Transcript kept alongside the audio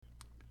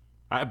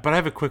But I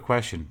have a quick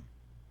question.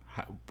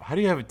 How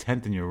do you have a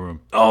tent in your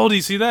room? Oh, do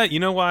you see that? You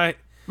know why?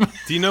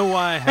 Do you know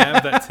why I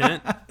have that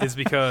tent? Is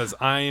because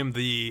I am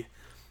the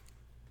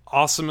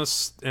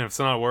awesomest, and if it's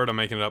not a word, I'm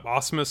making it up,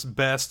 awesomest,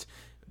 best,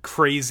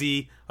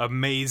 crazy,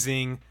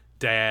 amazing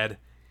dad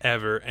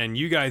ever. And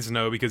you guys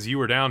know, because you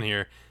were down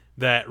here,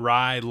 that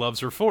Rye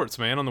loves her forts,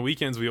 man. On the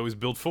weekends, we always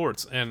build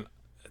forts. And,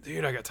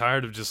 dude, I got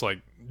tired of just,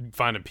 like,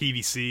 finding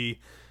PVC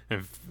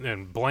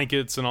and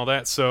blankets and all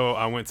that. So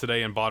I went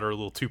today and bought her a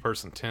little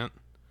 2-person tent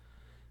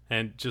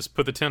and just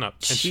put the tent up.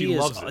 And she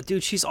loves it.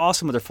 Dude, she's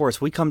awesome with her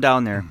forts. We come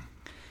down there,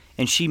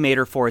 and she made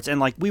her forts. And,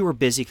 like, we were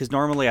busy because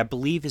normally, I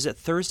believe, is it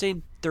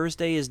Thursday?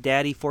 Thursday is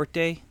Daddy Fort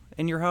Day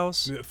in your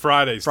house?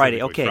 Friday,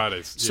 okay.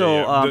 Fridays.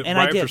 So, and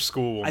right I did. After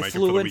school, I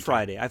flew in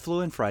Friday.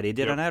 Did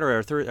Yep. on that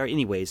or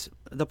anyways,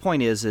 the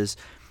point is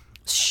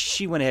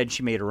she went ahead and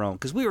she made her own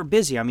because we were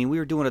busy. I mean, we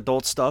were doing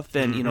adult stuff,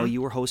 and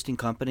you were hosting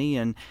company,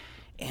 and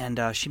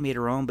she made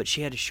her own, but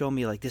she had to show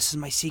me, like, this is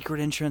my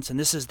secret entrance, and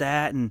this is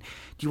that, and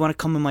do you want to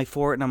come in my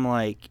fort? And I'm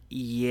like,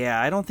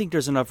 yeah, I don't think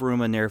there's enough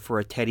room in there for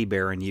a teddy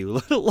bear and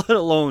you, let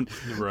alone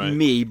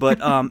me. But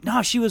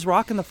no, she was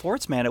rocking the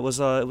forts, man. It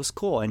was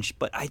cool,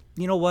 but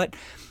you know what?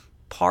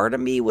 Part of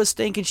me was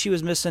thinking she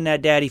was missing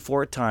that daddy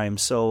fort time,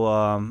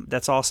 so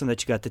that's awesome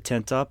that you got the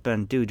tent up,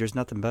 and dude, there's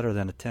nothing better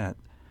than a tent.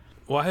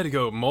 Well, I had to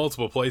go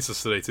multiple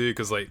places today, too,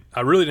 because, like,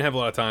 I really didn't have a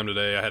lot of time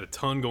today. I had a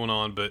ton going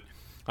on, but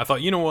I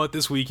thought, you know what,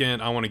 this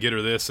weekend I want to get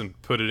her this and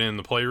put it in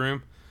the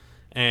playroom.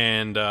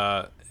 And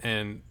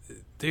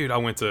dude, I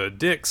went to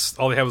Dick's.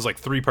 All they had was,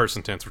 like,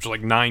 3-person tents, which are,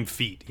 like, 9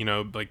 feet, I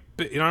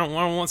don't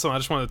want some. I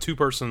just want a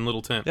 2-person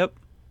little tent. Yep.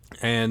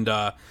 And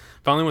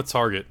finally went to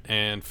Target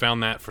and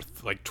found that for,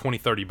 like,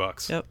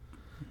 $20-$30. Yep.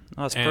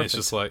 Oh, that's and perfect. It's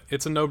just like,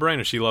 it's a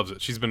no-brainer. She loves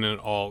it. She's been in it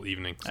all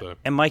evening. So.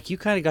 And Mike, you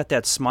kind of got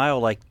that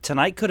smile. Like,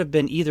 tonight could have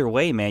been either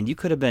way, man. You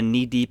could have been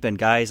knee deep in,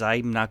 guys,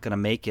 I'm not going to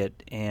make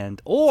it,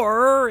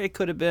 or it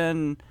could have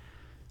been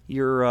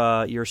your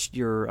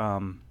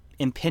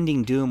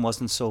impending doom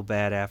wasn't so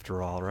bad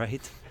after all,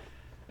 right?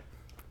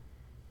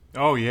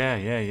 Oh yeah.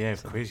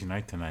 It's a crazy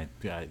night tonight.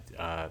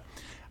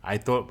 I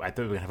thought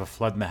we were gonna have a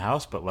flood in the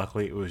house, but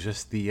luckily it was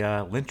just the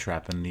lint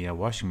trap in the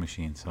washing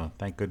machine. So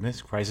thank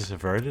goodness, crisis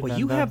averted. Well,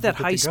 you have that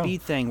high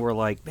speed thing where,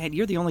 like, man,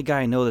 you're the only guy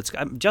I know that's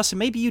Justin.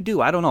 Maybe you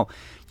do. I don't know.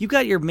 You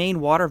got your main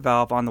water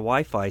valve on the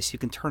Wi-Fi, so you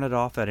can turn it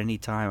off at any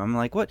time. I'm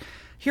like, what?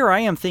 Here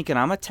I am thinking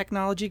I'm a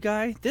technology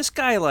guy. This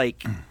guy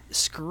like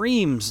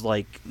screams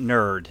like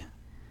nerd.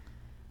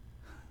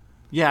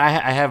 Yeah,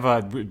 I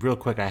have real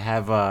quick.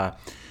 I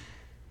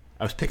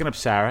was picking up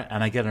Sarah,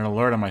 and I get an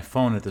alert on my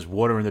phone that there's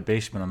water in the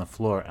basement on the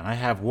floor. And I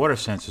have water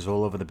sensors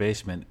all over the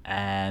basement.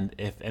 And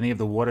if any of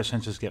the water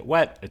sensors get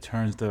wet, it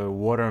turns the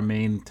water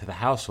main to the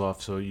house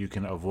off so you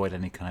can avoid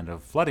any kind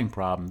of flooding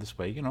problem. This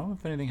way,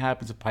 if anything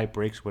happens, a pipe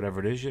breaks, whatever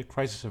it is, you're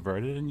crisis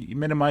averted and you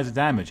minimize the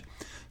damage.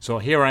 So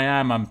here I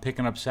am, I'm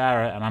picking up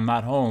Sarah, and I'm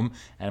not home,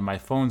 and my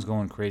phone's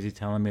going crazy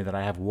telling me that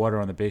I have water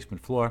on the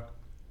basement floor.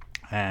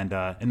 And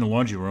in the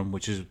laundry room,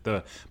 which is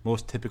the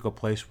most typical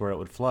place where it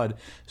would flood.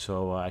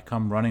 So I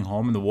come running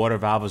home, and the water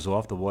valve is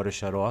off, the water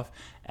shut off.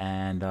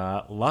 And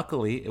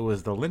luckily, it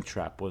was the lint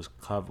trap was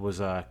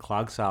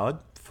clogged solid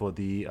for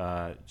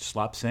the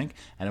slop sink,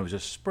 and it was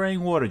just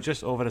spraying water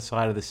just over the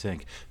side of the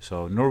sink.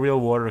 So no real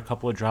water, a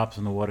couple of drops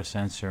on the water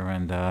sensor,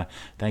 and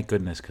thank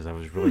goodness, because I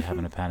was really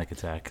having a panic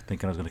attack,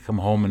 thinking I was going to come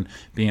home and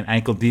be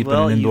ankle deep in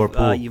an indoor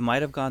pool. You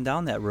might have gone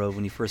down that road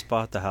when you first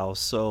bought the house.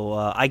 So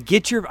I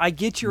get your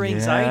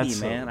anxiety,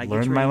 man. I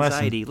get your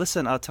anxiety.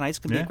 Listen, tonight's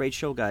going to be a great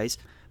show, guys.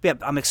 Yeah,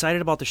 I'm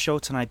excited about the show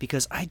tonight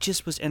because I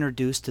just was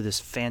introduced to this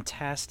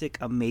fantastic,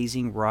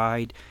 amazing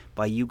ride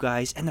by you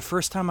guys. And the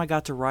first time I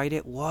got to ride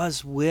it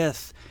was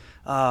with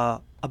a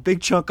big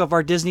chunk of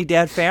our Disney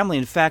Dad family.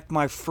 In fact,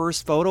 my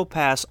first photo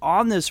pass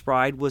on this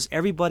ride was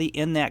everybody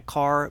in that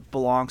car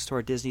belongs to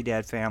our Disney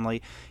Dad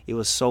family. It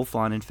was so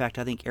fun. In fact,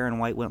 I think Aaron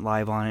White went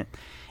live on it.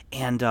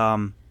 And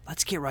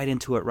let's get right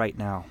into it right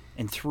now.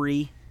 In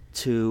 3,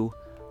 2,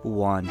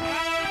 1.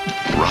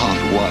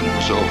 Round 1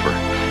 was over.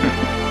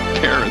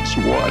 Parents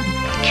won.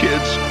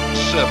 Kids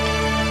sipped.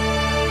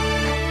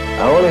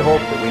 I only hope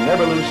that we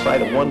never lose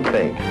sight of one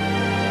thing.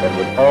 That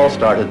was all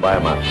started by a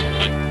mouse.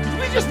 Did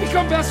we just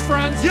become best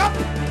friends? Yep!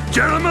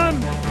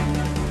 Gentlemen,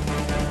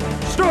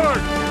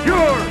 start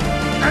your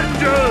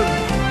engine!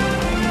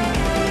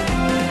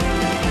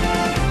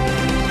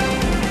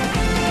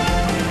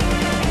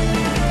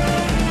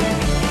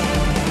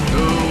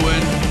 To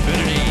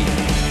infinity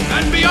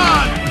and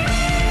beyond!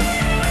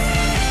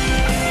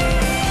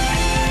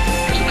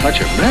 There's a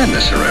touch of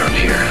madness around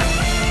here.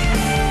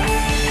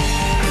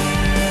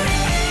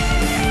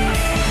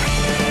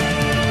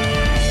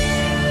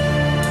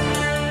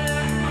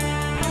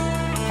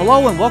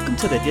 Hello and welcome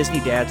to the Disney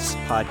Dads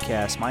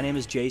podcast. My name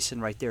is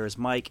Jason. Right there is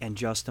Mike and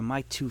Justin,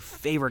 my two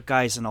favorite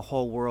guys in the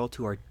whole world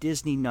who are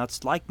Disney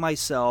nuts like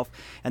myself.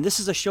 And this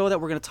is a show that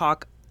we're going to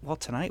talk,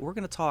 tonight we're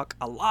going to talk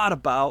a lot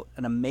about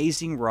an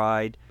amazing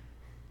ride,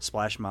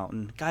 Splash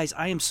Mountain. Guys,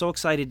 I am so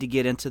excited to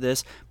get into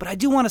this, but I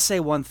do want to say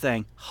one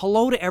thing.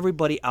 Hello to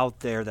everybody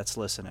out there that's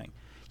listening.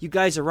 you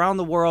guys around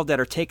the world that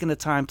are taking the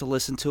time to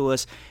listen to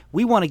us.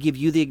 We want to give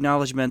you the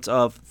acknowledgement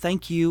of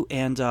thank you,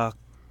 and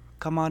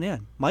come on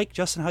in. Mike,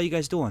 Justin, how you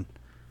guys doing?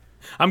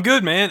 I'm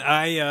good, man.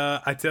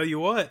 I tell you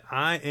what,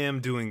 I am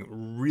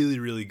doing really,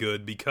 really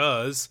good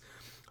because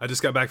I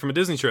just got back from a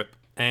Disney trip,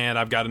 and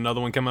I've got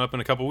another one coming up in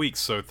a couple weeks,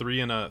 so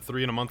three in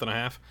a month and a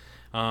half.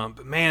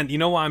 But man, you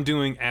know why I'm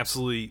doing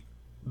absolutely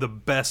the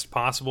best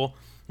possible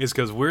is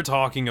because we're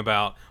talking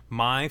about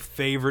my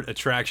favorite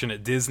attraction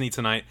at Disney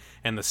tonight.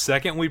 And the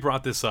second we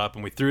brought this up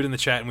and we threw it in the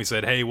chat and we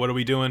said, hey, what are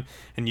we doing?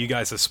 And you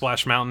guys said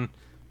Splash Mountain.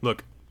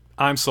 Look,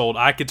 I'm sold.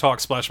 I could talk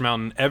Splash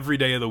Mountain every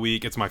day of the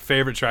week. It's my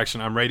favorite attraction.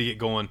 I'm ready to get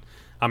going.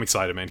 I'm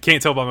excited, man.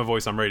 Can't tell by my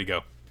voice. I'm ready to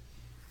go.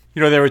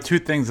 You know, there were two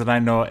things that I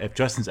know. If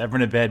Justin's ever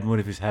in a bad mood,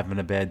 if he's having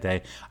a bad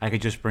day, I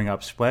could just bring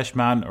up Splash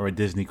Mountain or a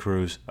Disney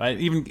cruise. I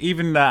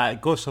even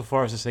go so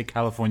far as to say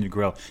California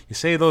Grill. You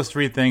say those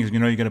three things, you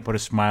know you're going to put a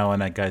smile on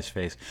that guy's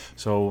face.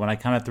 So when I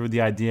kind of threw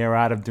the idea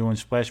out of doing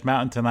Splash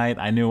Mountain tonight,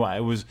 I knew it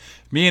was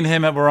me and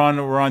him that were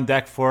on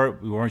deck for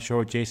it. We weren't sure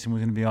what Jason was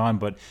going to be on,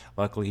 but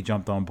luckily he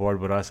jumped on board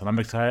with us. And I'm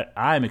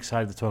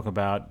excited to talk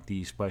about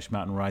the Splash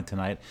Mountain ride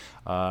tonight.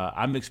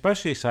 I'm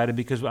especially excited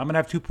because I'm going to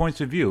have 2 points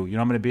of view. You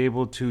know, I'm going to be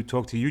able to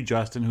talk to you,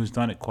 Justin, who's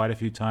done it quite a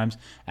few times,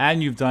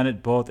 and you've done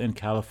it both in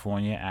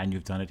California and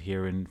you've done it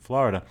here in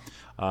Florida.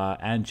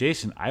 And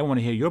Jason, I want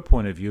to hear your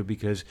point of view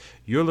because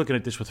you're looking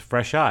at this with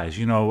fresh eyes.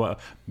 You know,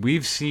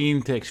 we've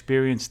seen to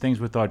experience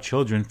things with our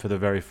children for the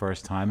very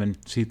first time and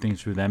see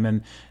things through them.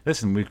 And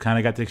listen, we've kind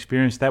of got to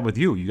experience that with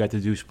you. You got to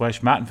do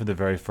Splash Mountain for the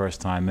very first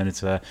time, and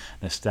it's a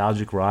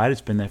nostalgic ride. It's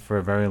been there for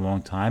a very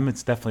long time.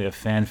 It's definitely a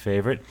fan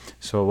favorite.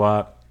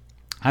 So,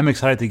 I'm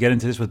excited to get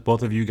into this with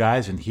both of you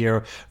guys and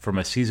hear from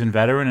a seasoned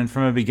veteran and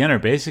from a beginner,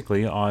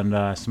 basically,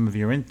 on some of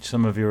your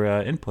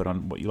input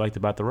on what you liked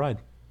about the ride.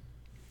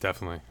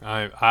 Definitely.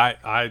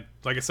 I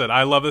like I said,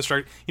 I love this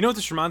track. You know what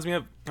this reminds me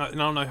of? I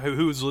don't know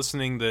who's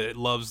listening that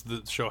loves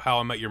the show How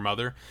I Met Your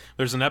Mother.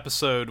 There's an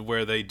episode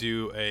where they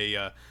do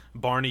a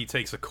Barney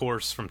takes a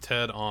course from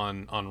Ted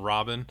on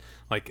Robin,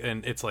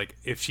 and it's like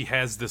if she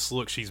has this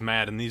look, she's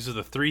mad, and these are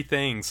the three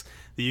things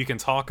that you can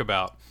talk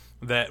about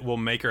that will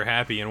make her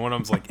happy, and one of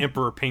them's like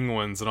Emperor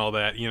Penguins and all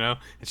that, you know.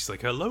 And she's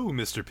like, "Hello,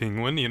 Mr.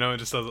 Penguin," you know. And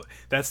just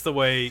that's the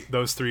way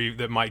those three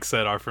that Mike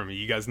said are for me.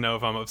 You guys know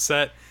if I'm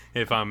upset,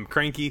 if I'm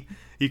cranky,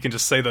 you can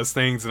just say those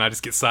things, and I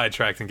just get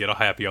sidetracked and get all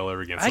happy all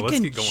over again. So let's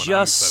get going. I can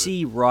just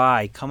see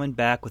Rye coming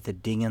back with a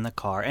ding in the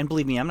car, and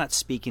believe me, I'm not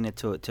speaking it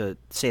to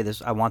say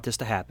this. I want this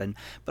to happen,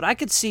 but I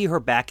could see her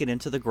backing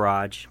into the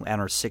garage on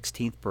her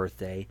 16th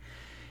birthday,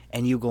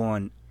 and you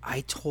going,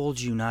 "I told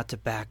you not to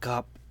back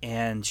up,"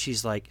 and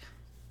she's like,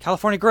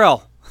 "California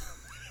Grill."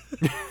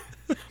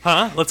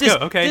 Huh? Let's go.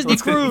 Okay. Disney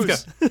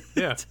cruise.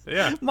 Let's go.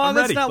 Yeah. Mom,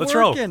 that's not let's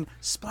working. Roll.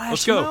 Splash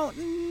Let's go.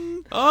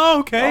 Mountain. Oh,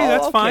 okay.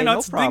 That's fine. No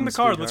Let's problem, ding the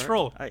car. sweetheart. Let's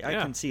roll. I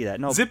can see that.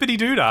 No. Zippity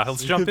doo-dah.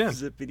 Let's jump in.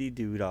 Zippity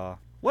doo-dah.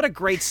 What a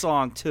great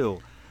song,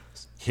 too.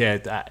 Yeah,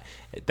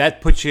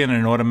 that puts you in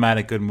an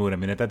automatic good mood. I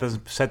mean, if that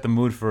doesn't set the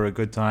mood for a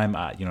good time,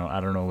 I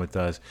don't know what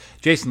does.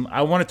 Jason,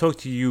 I want to talk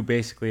to you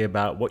basically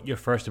about what your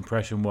first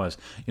impression was.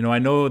 You know, I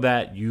know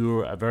that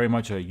you're very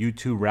much a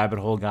YouTube rabbit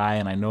hole guy,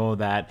 and I know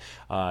that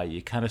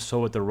you kind of saw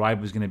what the ride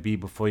was going to be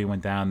before you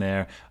went down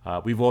there.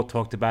 We've all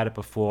talked about it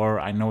before.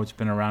 I know it's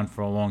been around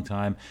for a long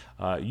time.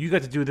 You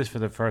got to do this for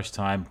the first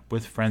time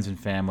with friends and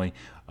family.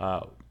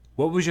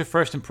 What was your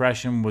first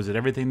impression? Was it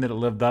everything that it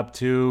lived up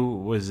to?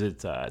 Was it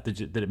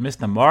did it miss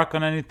the mark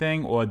on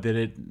anything, or did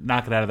it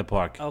knock it out of the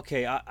park?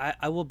 Okay,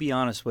 I will be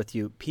honest with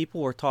you.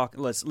 People were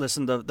talking.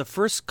 Listen, the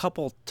first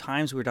couple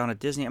times we were down at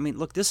Disney. I mean,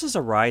 look, this is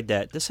a ride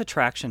this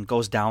attraction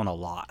goes down a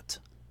lot.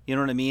 You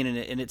know what I mean?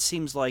 And it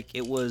seems like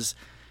it was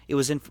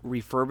in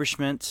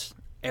refurbishment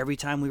every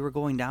time we were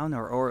going down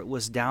there, or it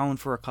was down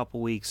for a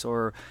couple weeks,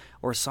 or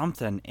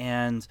something,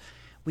 and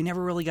we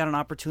never really got an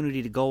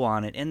opportunity to go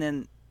on it. And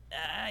then.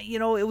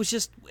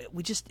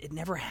 It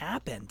never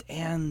happened.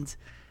 And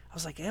I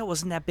was like, yeah, it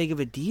wasn't that big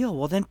of a deal.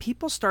 Well, then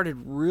people started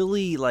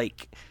really,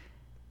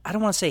 I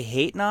don't want to say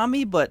hating on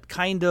me, but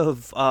kind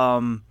of,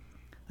 are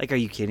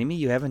you kidding me?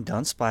 You haven't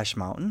done Splash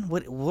Mountain?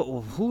 What,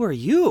 who are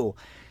you?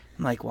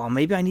 I'm like, well,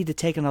 maybe I need to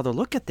take another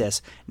look at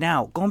this.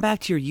 Now, going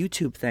back to your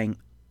YouTube thing,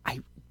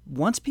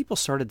 once people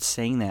started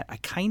saying that, I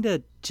kind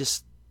of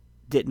just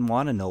didn't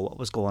want to know what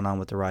was going on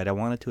with the ride. I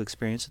wanted to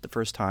experience it the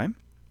first time.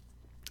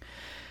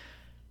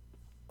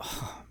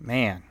 Oh,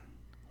 man,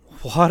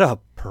 what a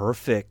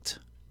perfect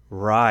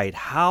ride.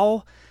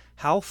 How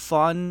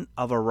fun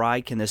of a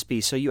ride can this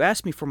be? So you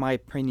asked me for my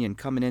opinion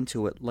coming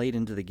into it late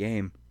into the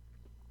game.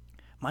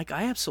 Mike,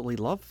 I absolutely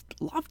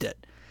loved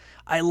it.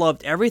 I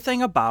loved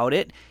everything about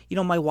it. You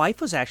know, my wife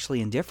was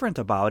actually indifferent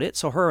about it,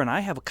 so her and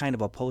I have a kind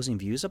of opposing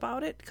views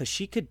about it because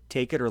she could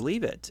take it or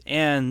leave it.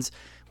 And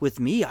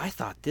with me, I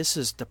thought this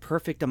is the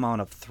perfect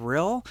amount of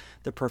thrill,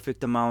 the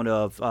perfect amount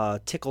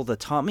of tickle the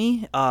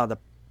tummy, the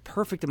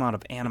perfect amount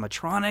of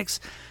animatronics.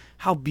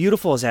 How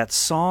beautiful is that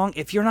song?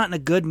 If you're not in a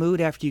good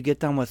mood after you get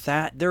done with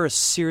that, there is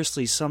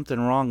seriously something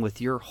wrong with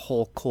your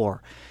whole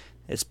core.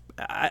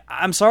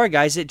 I'm sorry,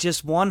 guys. It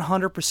just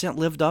 100%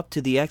 lived up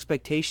to the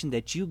expectation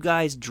that you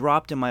guys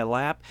dropped in my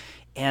lap,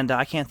 and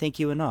I can't thank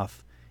you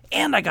enough.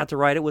 And I got to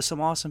ride it with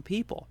some awesome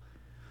people.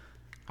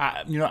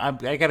 I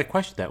got to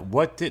question that.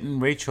 What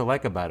didn't Rachel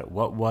like about it?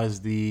 What was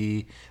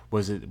is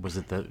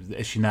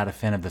she not a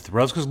fan of the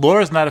thrills? Because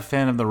Laura's not a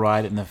fan of the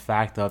ride and the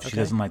fact of she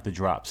doesn't like the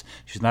drops.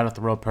 She's not a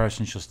thrill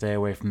person. She'll stay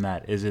away from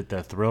that. Is it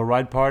the thrill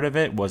ride part of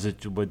it?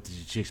 Did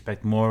she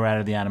expect more out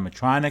of the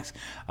animatronics?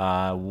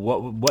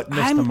 What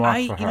missed the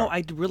mark for her?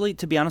 I really,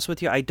 to be honest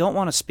with you, I don't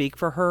want to speak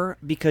for her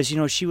because,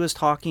 she was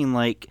talking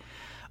like,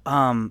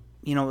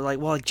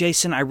 well,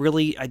 Jason,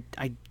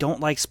 I don't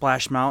like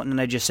Splash Mountain. And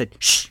I just said,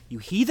 shh, you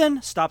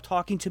heathen, stop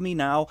talking to me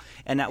now.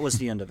 And that was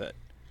the end of it.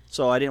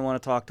 So I didn't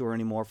want to talk to her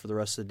anymore for the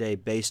rest of the day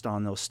based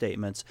on those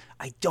statements.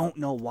 I don't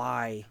know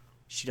why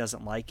she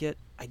doesn't like it.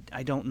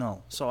 I don't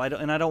know. So I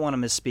don't want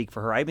to misspeak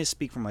for her. I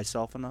misspeak for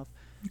myself enough.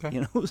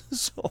 Okay.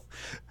 So...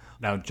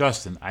 Now,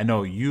 Justin, I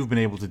know you've been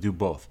able to do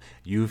both.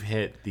 You've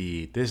hit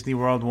the Disney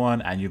World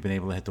one, and you've been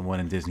able to hit the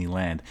one in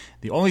Disneyland.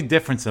 The only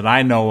difference that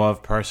I know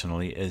of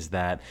personally is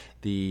that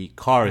the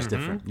car is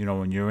different.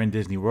 When you're in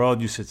Disney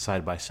World, you sit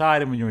side by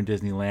side, and when you're in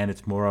Disneyland,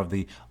 it's more of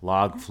the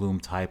log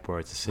flume type where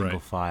it's a single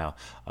file.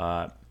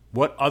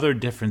 What other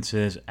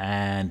differences,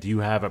 and do you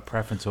have a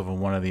preference over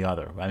one or the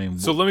other?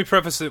 So let me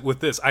preface it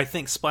with this. I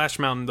think Splash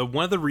Mountain,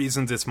 one of the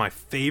reasons it's my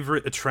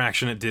favorite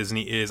attraction at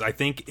Disney is I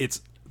think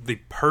it's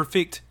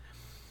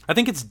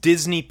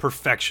Disney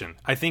perfection.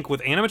 I think with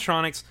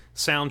animatronics,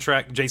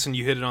 soundtrack, Jason,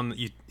 you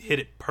hit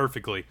it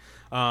perfectly.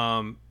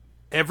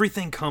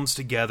 Everything comes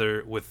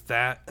together with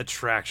that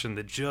attraction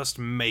that just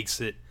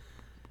makes it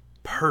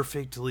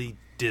perfectly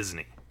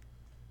Disney.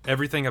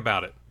 Everything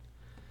about it.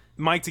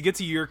 Mike, to get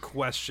to your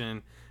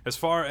question, as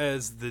far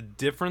as the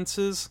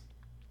differences,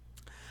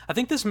 I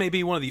think this may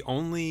be one of the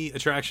only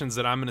attractions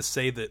that I'm going to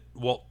say that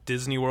Walt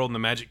Disney World and the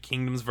Magic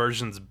Kingdom's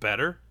version's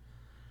better.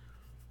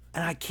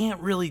 And I can't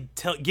really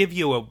give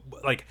you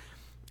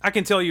I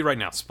can tell you right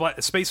now,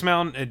 Space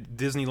Mountain at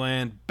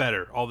Disneyland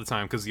better all the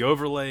time because the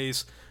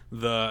overlays,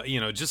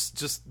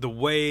 just the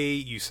way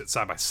you sit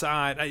side by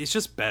side, it's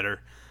just better.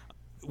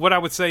 What I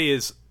would say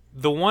is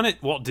the one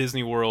at Walt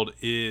Disney World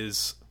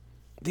is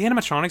the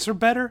animatronics are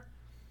better.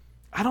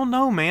 I don't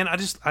know, man.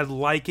 I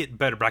like it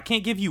better, but I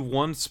can't give you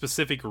one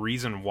specific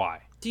reason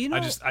why. Do you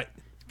know?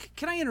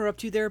 Can I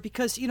interrupt you there?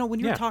 Because when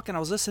you were talking, I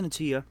was listening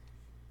to you.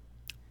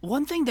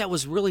 One thing that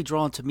was really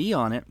drawn to me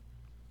on it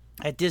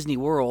at Disney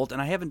World,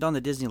 and I haven't done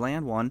the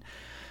Disneyland one,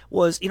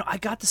 was, I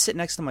got to sit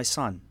next to my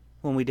son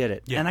when we did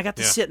it. Yeah, and I got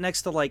to sit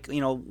next to,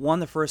 one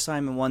the first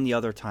time and one the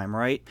other time,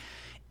 right?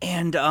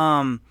 And,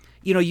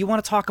 you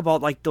want to talk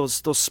about,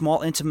 those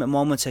small, intimate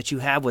moments that you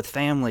have with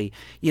family.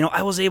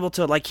 I was able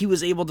to, he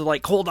was able to,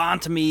 hold on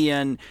to me,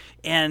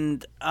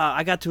 and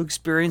I got to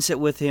experience it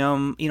with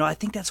him. I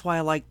think that's why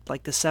I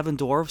like the Seven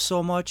Dwarfs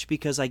so much,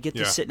 because I get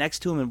to sit next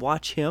to him and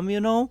watch him,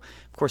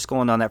 Of course,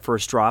 going on that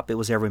first drop, it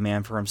was every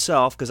man for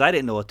himself, because I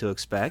didn't know what to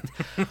expect.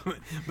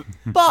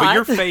 but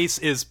your face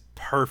is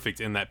perfect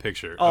in that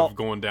picture of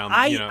going down.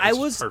 I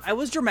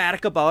was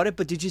dramatic about it,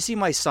 but did you see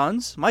my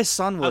son's? My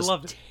son was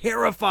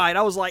terrified.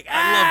 I was like,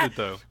 I loved it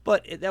though.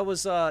 But that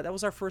was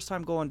our first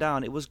time going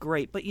down. It was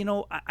great. But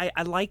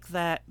I like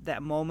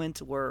that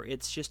moment where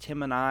it's just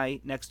him and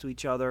I next to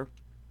each other.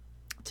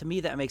 To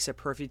me, that makes it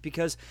perfect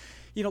because,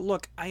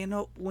 look, I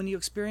know when you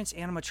experience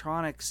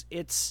animatronics,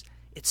 it's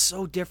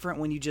so different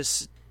when you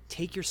just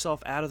take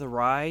yourself out of the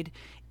ride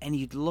and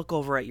you look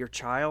over at your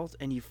child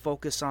and you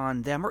focus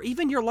on them, or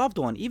even your loved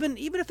one, even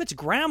if it's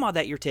grandma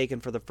that you're taking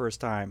for the first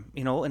time,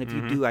 and if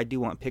you do, I do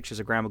want pictures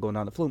of grandma going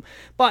down the flume.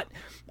 But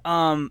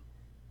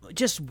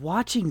just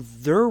watching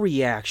their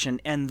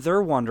reaction and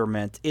their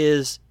wonderment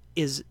is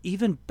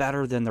even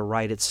better than the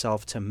ride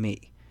itself to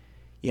me.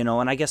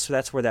 And I guess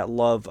that's where that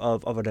love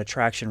of an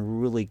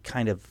attraction really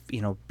kind of,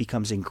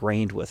 becomes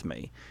ingrained with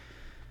me.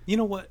 You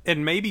know what?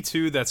 And maybe,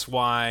 too, that's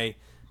why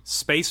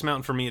Space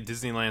Mountain for me at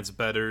Disneyland's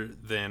better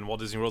than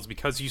Walt Disney World's,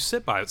 because you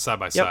sit side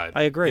by side.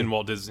 I agree. In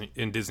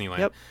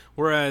Disneyland.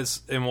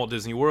 Whereas in Walt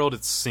Disney World,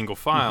 it's single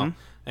file,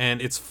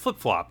 and it's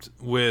flip-flopped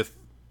with,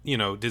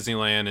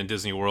 Disneyland and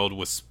Disney World.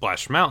 With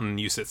Splash Mountain,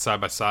 you sit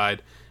side by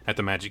side at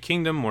the Magic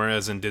Kingdom,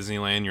 whereas in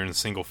Disneyland, you're in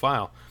single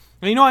file.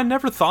 And, I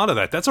never thought of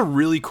that. That's a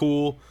really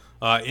cool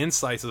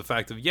insight to the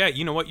fact of,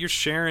 you know what, you're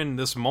sharing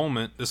this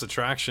moment, this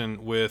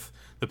attraction with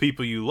the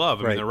people you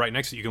love. I mean, they're right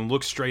next to you. You can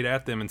look straight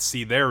at them and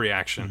see their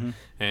reaction.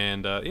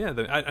 And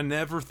I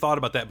never thought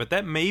about that, but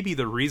that may be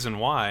the reason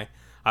why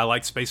I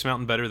like Space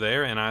Mountain better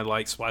there, and I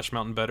like Splash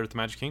Mountain better at the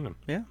Magic Kingdom.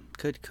 Yeah,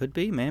 could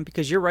be, man,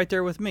 because you're right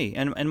there with me,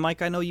 and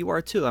Mike, I know you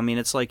are too. I mean,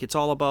 it's it's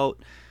all about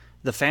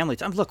the family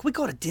time. Look, we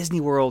go to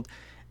Disney World.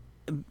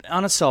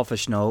 On a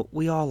selfish note,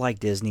 we all like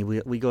Disney.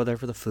 We go there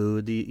for the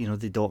food, the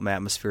adult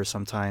atmosphere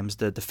sometimes,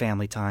 the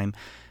family time.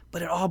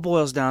 But it all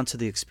boils down to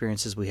the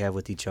experiences we have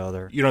with each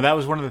other. That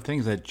was one of the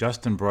things that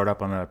Justin brought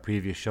up on a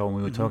previous show when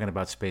we were talking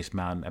about Space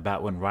Mountain,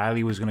 about when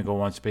Riley was going to go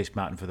on Space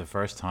Mountain for the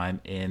first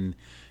time in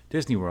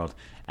Disney World.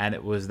 And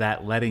it was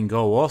that letting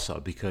go also,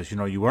 because, you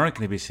weren't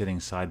going to be sitting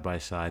side by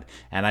side.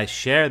 And I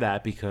share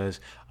that because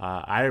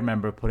I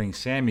remember putting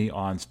Sammy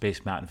on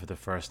Space Mountain for the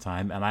first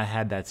time, and I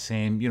had that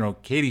same,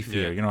 Katie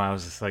fear. Yeah. I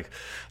was just like,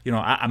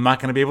 I'm not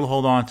going to be able to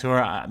hold on to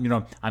her.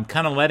 I'm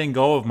kind of letting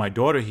go of my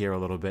daughter here a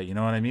little bit. You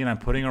know what I mean? I'm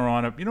putting her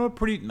on a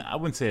pretty, I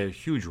wouldn't say a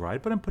huge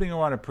ride, but I'm putting her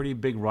on a pretty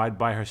big ride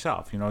by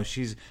herself.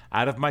 She's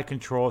out of my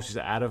control. She's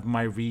out of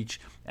my reach.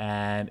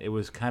 And it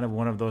was kind of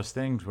one of those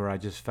things where I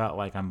just felt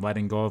like I'm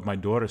letting go of my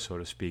daughter, so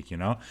to speak,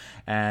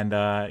 And,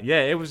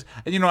 it was,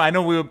 I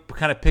know we were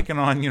kind of picking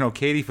on,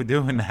 Katie for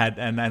doing that.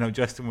 And I know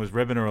Justin was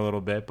ribbing her a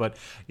little bit. But,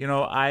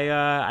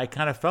 I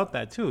kind of felt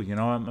that too.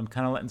 I'm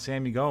kind of letting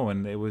Sammy go.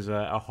 And it was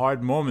a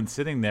hard moment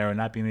sitting there and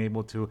not being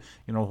able to,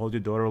 hold your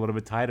daughter a little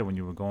bit tighter when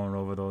you were going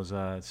over those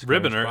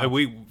ribbing her. spots.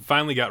 We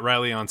finally got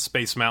Riley on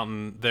Space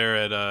Mountain there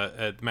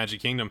at Magic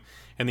Kingdom.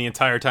 And the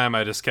entire time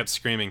I just kept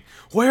screaming,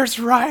 "Where's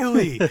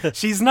Riley?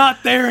 She's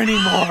not there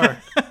anymore."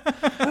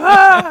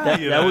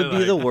 That would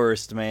be the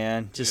worst,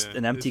 man. Just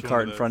an empty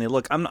cart in front of you.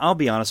 Look, I'll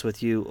be honest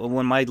with you.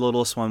 When my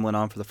littlest one went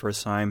on for the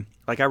first time,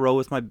 like I rode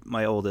with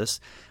my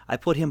oldest, I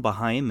put him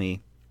behind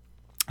me,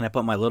 and I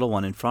put my little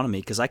one in front of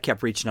me because I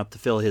kept reaching up to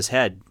fill his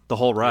head the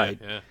whole ride.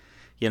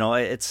 Yeah.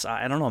 It's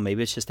I don't know.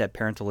 Maybe it's just that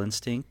parental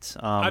instinct.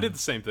 I did the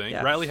same thing.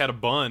 Yeah. Riley had a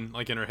bun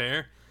like in her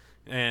hair.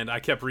 And I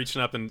kept reaching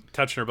up and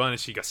touching her bun,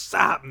 and she goes,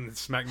 "Stop!" and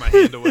smacked my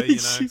hand away,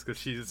 because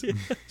she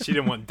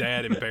didn't want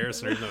Dad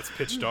embarrassing her, even though it's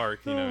pitch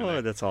dark,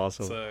 Oh, that's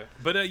awesome. So,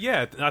 but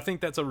I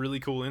think that's a really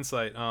cool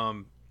insight.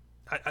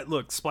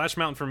 Look, Splash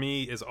Mountain for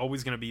me is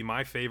always going to be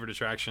my favorite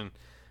attraction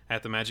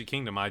at the Magic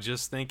Kingdom. I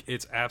just think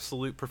it's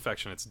absolute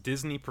perfection. It's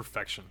Disney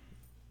perfection.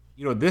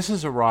 This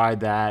is a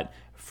ride that,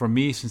 for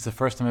me, since the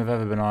first time I've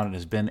ever been on it,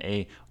 has been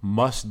a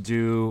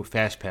must-do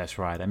Fast Pass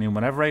ride. I mean,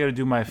 whenever I got to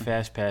do my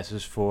Fast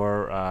Passes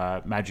for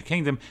Magic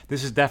Kingdom,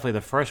 this is definitely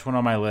the first one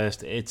on my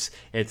list. It's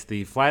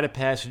the Flight of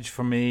Passage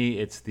for me.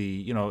 It's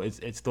the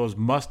it's those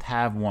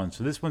must-have ones.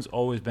 So this one's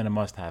always been a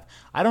must-have.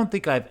 I don't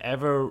think I've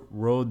ever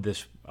rode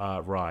this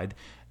ride.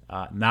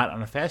 Not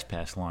on a Fast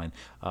Pass line.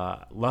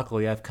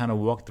 Luckily, I've kind of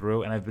walked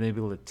through, and I've been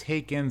able to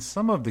take in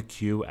some of the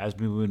queue as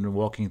we've been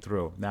walking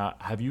through. Now,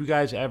 have you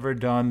guys ever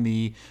done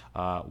the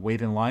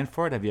wait in line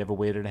for it? Have you ever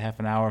waited a half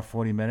an hour,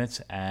 40 minutes,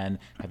 and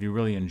have you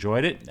really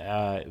enjoyed it?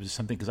 It was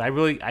something, because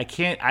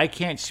I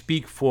can't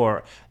speak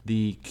for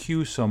the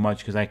queue so much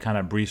because I kind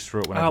of breeze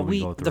through it whenever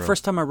we go through. The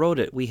first time I rode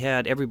it, we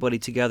had everybody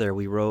together.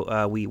 We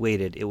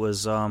waited. It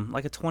was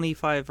like a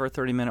 25 or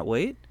 30 minute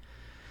wait.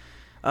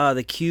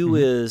 The queue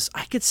is,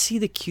 I could see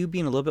the queue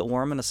being a little bit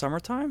warm in the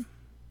summertime.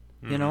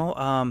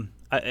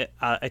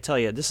 I tell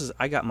you,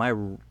 I got my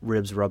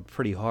ribs rubbed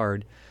pretty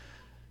hard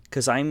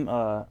because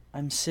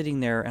I'm sitting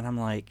there and I'm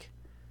like,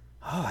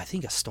 oh, I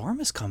think a storm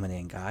is coming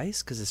in,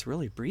 guys, because it's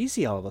really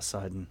breezy all of a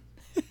sudden.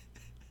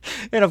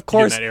 And of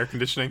course, that air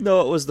conditioning. No,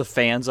 it was the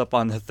fans up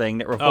on the thing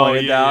that were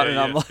pointed out, and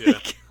I'm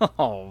like,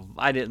 oh,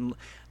 I didn't.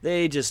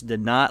 They just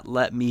did not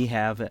let me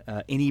have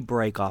any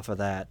break off of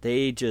that.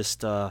 They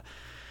just.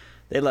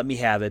 They let me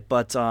have it,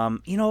 but I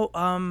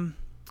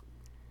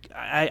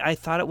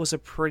thought it was a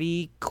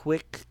pretty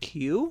quick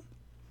queue.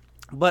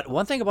 But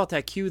one thing about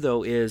that queue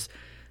though is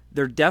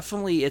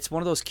it's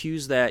one of those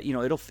queues that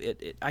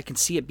I can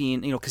see it being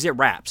because it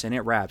wraps and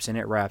it wraps and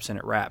it wraps and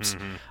it wraps.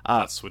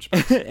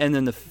 And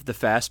then the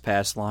Fast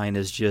Pass line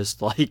is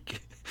just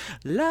like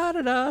la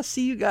da da,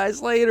 see you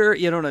guys later.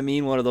 You know what I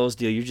mean? One of those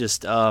deals. You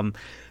just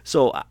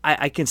so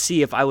I can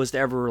see if I was to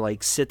ever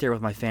sit there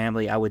with my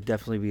family, I would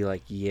definitely be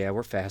like, yeah,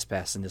 we're Fast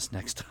Passing this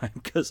next time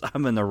because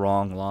I'm in the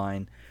wrong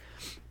line.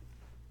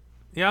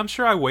 Yeah, I'm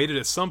sure I waited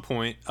at some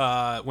point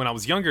when I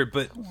was younger,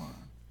 but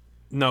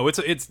no,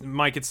 it's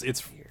Mike.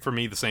 It's for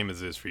me the same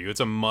as it is for you. It's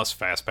a must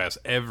Fast Pass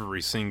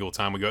every single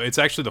time we go. It's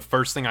actually the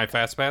first thing I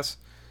Fast Pass.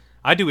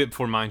 I do it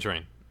before Mine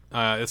Train.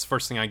 It's the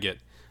first thing I get.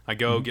 I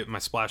go get my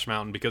Splash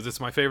Mountain because it's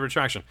my favorite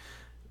attraction.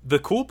 The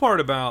cool part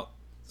about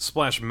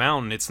Splash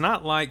Mountain, it's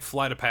not like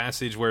Flight of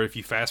Passage where if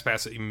you Fast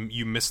Pass it,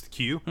 you miss the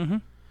queue. Mm-hmm.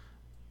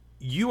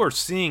 You are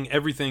seeing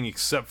everything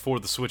except for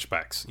the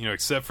switchbacks,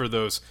 except for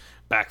those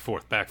back,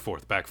 forth.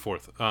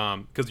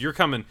 Because you're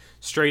coming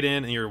straight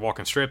in and you're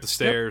walking straight up the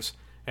stairs,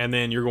 and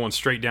then you're going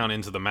straight down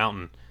into the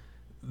mountain.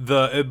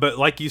 But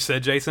like you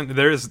said,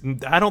 Jason,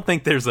 I don't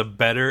think there's a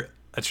better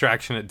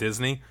attraction at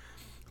Disney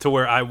to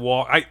where I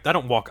walk. I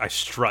don't walk. I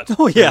strut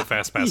through the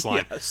Fast Pass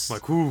line. Yes. I'm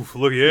like, ooh,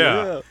 look,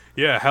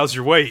 yeah. How's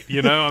your weight?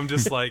 I'm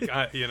just like,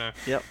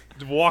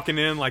 walking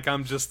in like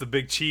I'm just the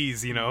big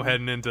cheese.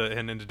 Heading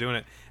into doing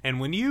it. And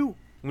when you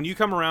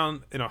come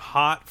around in a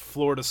hot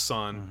Florida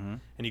sun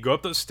and you go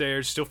up those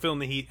stairs, still feeling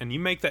the heat, and you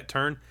make that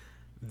turn,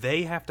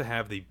 they have to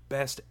have the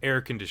best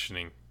air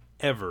conditioning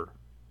ever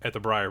at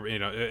the Briar.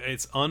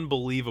 It's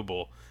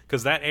unbelievable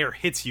because that air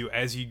hits you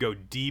as you go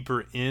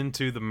deeper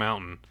into the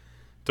mountain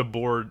to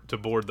board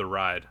the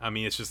ride. I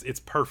mean, it's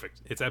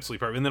perfect. It's absolutely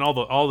perfect. And then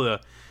all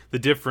the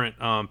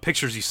different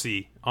pictures you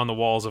see on the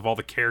walls of all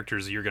the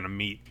characters that you're going to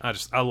meet.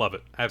 I love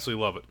it. I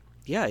absolutely love it.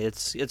 Yeah,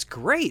 it's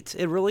great.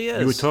 It really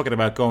is. You were talking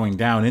about going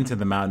down into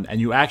the mountain,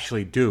 and you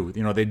actually do.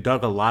 They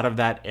dug a lot of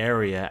that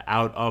area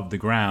out of the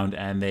ground,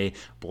 and they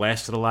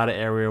blasted a lot of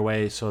area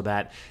away so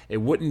that it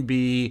wouldn't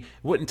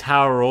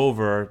tower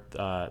over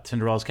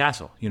Cinderella's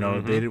castle. They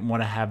didn't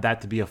want to have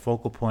that to be a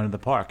focal point of the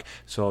park.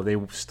 So they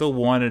still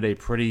wanted a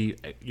pretty,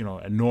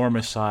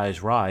 enormous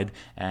size ride,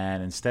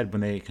 and instead,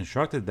 when they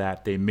constructed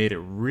that, they made it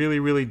really,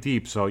 really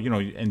deep. So,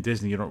 in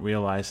Disney, you don't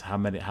realize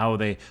how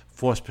they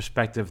force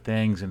perspective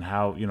things, and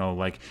how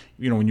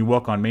when you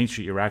walk on Main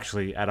Street, you're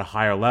actually at a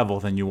higher level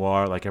than you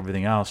are like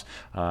everything else.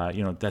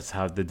 That's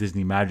how the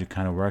Disney magic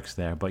kind of works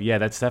there. But yeah,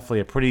 that's definitely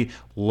a pretty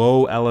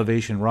low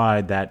elevation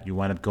ride that you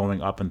wind up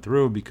going up and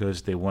through,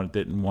 because they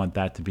didn't want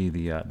that to be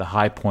the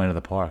high point of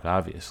the park.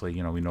 Obviously,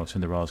 we know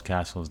Cinderella's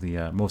castle is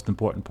the most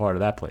important part of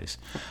that place.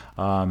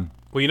 Well,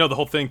 the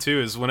whole thing too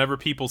is whenever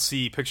people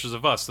see pictures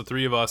of us, the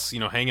three of us,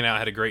 hanging out,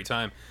 had a great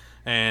time,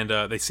 and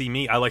they see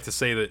me, I like to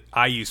say that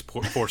I use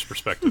forced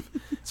perspective.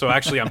 So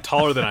actually, I'm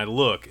taller than I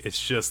look. It's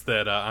just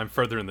that I'm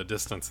further in the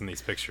distance in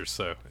these pictures.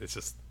 So it's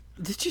just.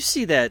 Did you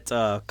see that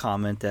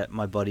comment that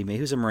my buddy made?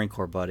 Who's a Marine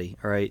Corps buddy?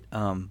 All right.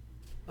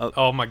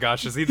 Oh my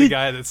gosh, is he the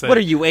guy that said? What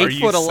are you,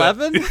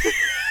 8'11"?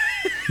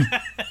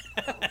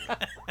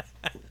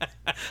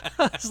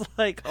 I was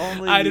like,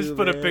 only. I just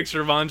put a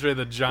picture of Andre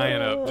the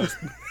Giant up. Just.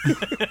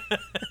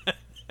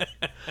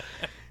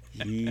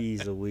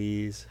 Jeez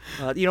Louise.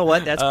 You know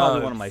what? That's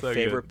probably one of my so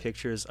favorite good.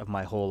 pictures of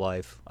my whole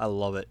life. I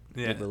love it.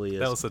 Yeah, it really is.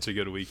 That was such a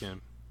good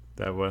weekend.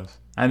 That was.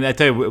 And I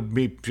tell you,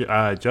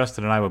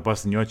 Justin and I were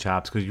busting your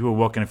chops because you were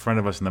walking in front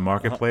of us in the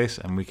marketplace,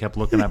 and we kept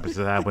looking up and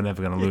said, we're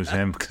never going to lose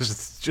him, because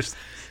it's just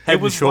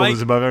head and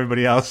shoulders above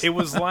everybody else. It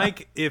was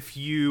like if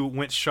you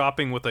went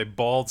shopping with a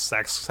bald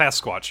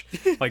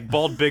Sasquatch, like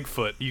bald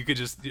Bigfoot. You could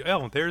just,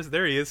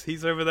 there he is.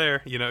 He's over there.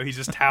 He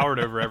just towered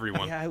over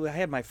everyone. Yeah, I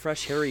had my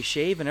fresh hairy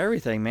shave and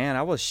everything, man.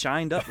 I was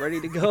shined up,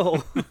 ready to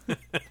go.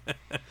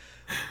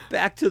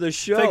 Back to the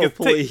show,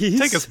 please.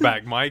 Take us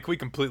back, Mike. We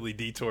completely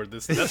detoured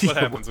this. That's what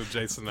happens when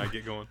Jason and I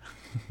get going.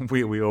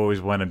 We always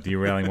wind up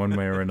derailing one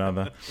way or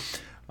another.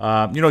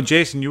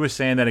 Jason, you were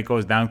saying that it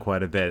goes down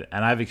quite a bit,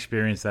 and I've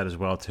experienced that as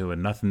well, too,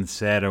 and nothing's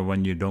sadder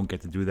when you don't get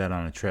to do that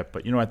on a trip.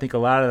 But, I think a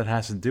lot of that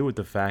has to do with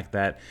the fact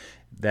that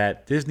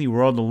Disney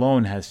World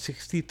alone has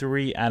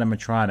 63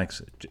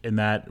 animatronics in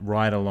that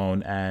ride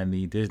alone, and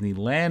the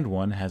Disneyland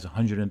one has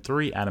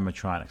 103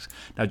 animatronics.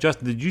 Now,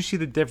 Justin, did you see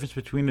the difference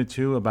between the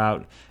two?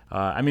 About,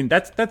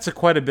 that's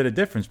quite a bit of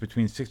difference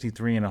between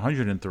 63 and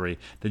 103.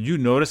 Did you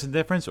notice a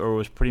difference, or it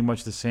was pretty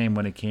much the same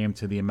when it came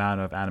to the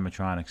amount of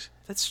animatronics?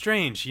 That's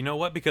strange. You know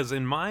what? Because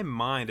in my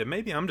mind, and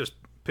maybe I'm just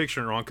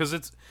picturing it wrong,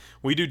 because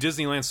we do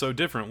Disneyland so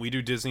different. We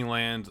do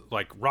Disneyland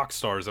like rock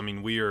stars.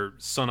 We are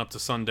sun up to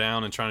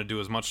sundown and trying to do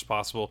as much as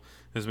possible,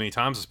 as many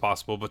times as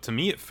possible. But to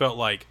me, it felt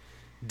like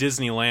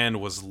Disneyland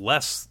was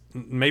less,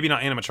 maybe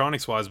not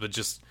animatronics wise, but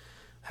just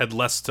had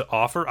less to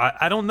offer.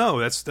 I don't know.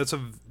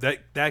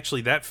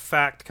 That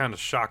fact kind of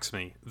shocks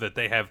me that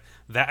they have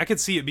that. I could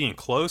see it being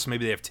close.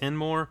 Maybe they have 10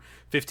 more,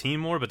 15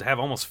 more, but to have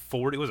almost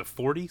 40, was it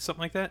 40,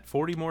 something like that?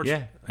 40 more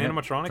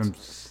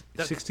animatronics?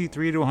 From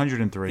 63 to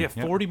 103. Yeah,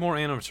 40 more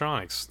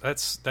animatronics.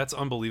 That's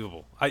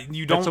unbelievable.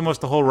 That's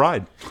almost the whole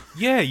ride.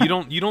 Yeah, you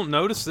don't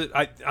notice it.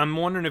 I'm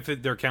wondering if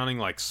they're counting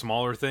like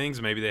smaller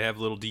things. Maybe they have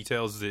little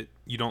details that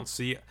you don't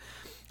see.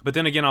 But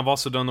then again, I've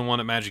also done the one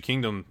at Magic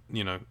Kingdom,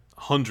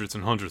 hundreds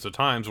and hundreds of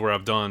times, where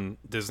I've done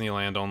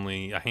Disneyland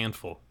only a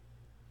handful.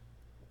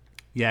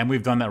 Yeah, and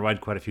we've done that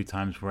ride quite a few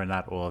times where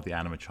not all of the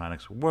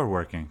animatronics were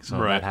working. So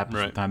that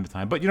happens from time to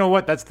time. But you know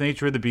what? That's the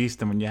nature of the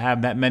beast. And when you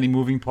have that many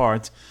moving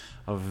parts,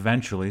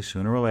 eventually,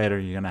 sooner or later,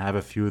 you're going to have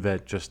a few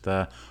that just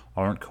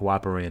aren't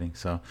cooperating.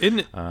 So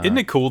Isn't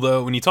it cool,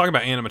 though, when you talk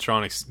about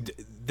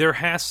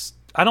animatronics,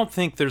 I don't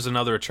think there's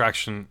another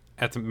attraction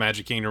at the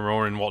Magic Kingdom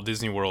or in Walt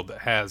Disney World that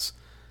has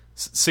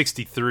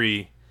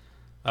 63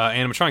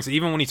 animatronics.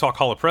 Even when you talk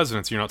Hall of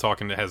Presidents, you're not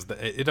talking it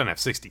doesn't have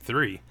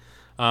 63.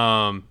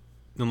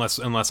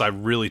 Unless I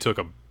really took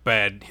a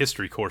bad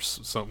history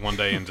course one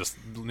day and just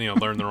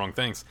learned the wrong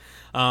things.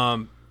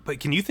 But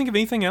can you think of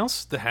anything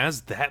else that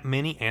has that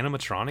many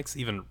animatronics,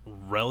 even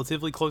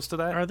relatively close to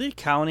that? Are they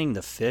counting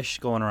the fish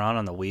going around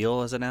on the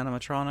wheel as an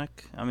animatronic?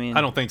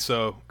 I don't think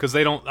so, because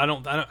they don't.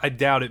 I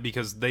doubt it,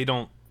 because they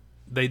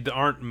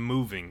aren't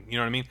moving. You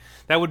know what I mean?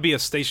 That would be a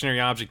stationary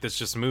object that's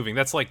just moving.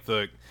 That's like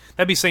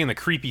that'd be saying the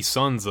Creepy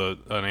Sun's an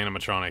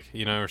animatronic,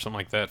 or something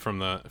like that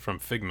from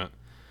Figment.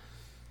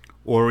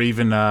 Or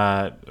even,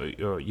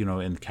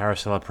 in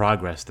Carousel of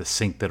Progress, the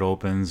sink that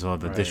opens or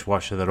the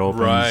dishwasher that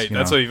opens. Right,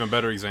 that's an even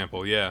better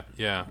example. Yeah.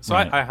 So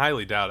I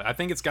highly doubt it. I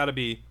think it's got to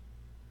be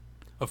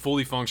a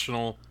fully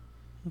functional,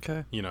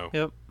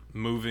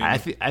 moving. I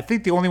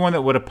think the only one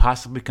that would have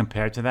possibly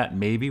compared to that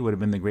maybe would have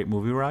been the Great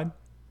Movie Ride.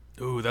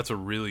 Ooh, that's a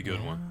really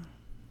good one.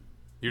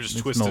 You're just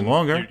twisting. No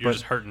longer. You're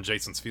just hurting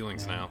Jason's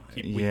feelings now.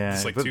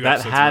 It's like two that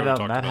had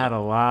a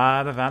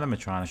lot of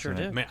animatronics in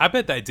it. Man, I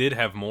bet that did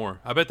have more.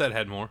 I bet that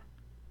had more.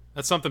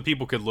 That's something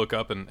people could look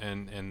up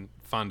and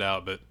find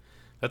out. But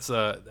that's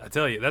I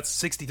tell you, that's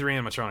 63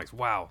 animatronics.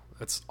 Wow,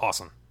 that's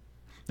awesome.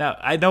 Now,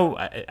 I know,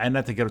 I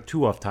not to get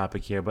too off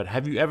topic here, but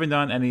have you ever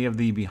done any of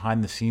the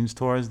behind-the-scenes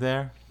tours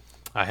there?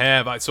 I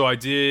have. So I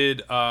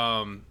did.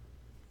 Now,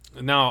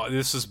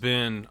 this has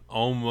been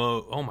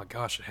almost... Oh, my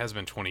gosh, it has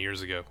been 20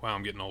 years ago. Wow,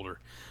 I'm getting older.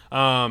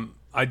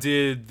 I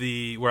did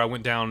where I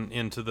went down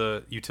into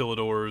the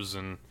utilidors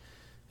and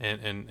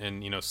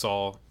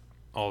saw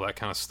all that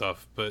kind of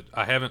stuff. But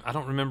I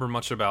don't remember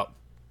much about...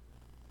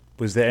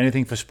 Was there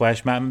anything for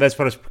Splash Mountain? That's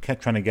what I was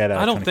trying to get at.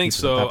 I don't think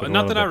so.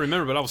 Not that I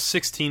remember, but I was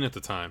 16 at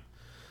the time.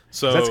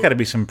 So that's got to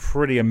be some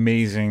pretty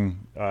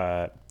amazing,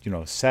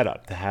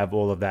 setup to have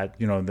all of that,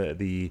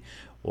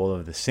 all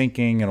of the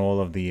syncing and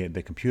all of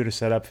the computer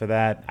setup for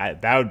that.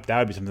 That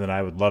would be something that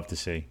I would love to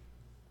see.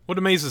 What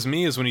amazes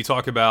me is when you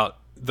talk about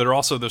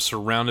they're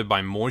surrounded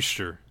by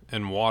moisture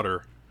and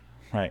water,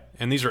 right?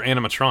 And these are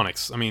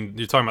animatronics. I mean,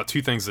 you're talking about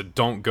two things that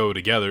don't go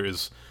together: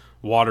 is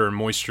water and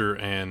moisture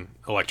and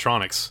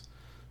electronics.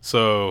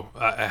 So,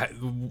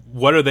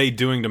 what are they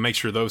doing to make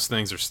sure those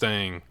things are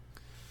staying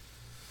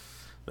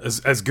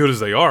as good as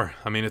they are?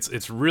 I mean,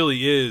 it's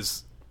really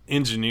is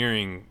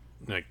engineering.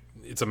 Like,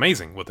 it's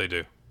amazing what they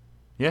do.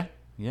 Yeah.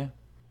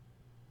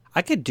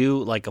 I could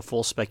do like a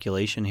full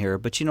speculation here,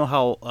 but you know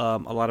how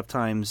a lot of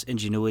times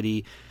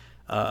ingenuity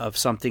of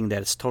something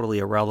that is totally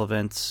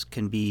irrelevant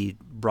can be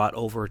brought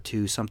over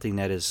to something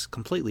that is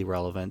completely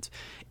relevant.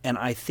 And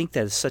I think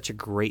that is such a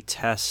great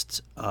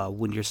test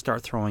when you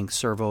start throwing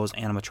servos,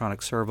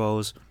 animatronic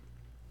servos.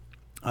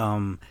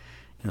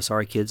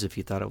 Sorry, kids, if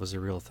you thought it was a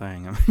real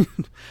thing.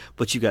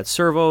 But you got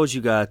servos,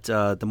 you got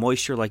the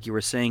moisture, like you were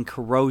saying,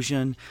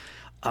 corrosion.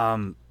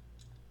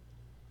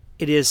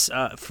 It is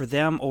for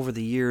them over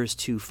the years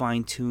to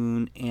fine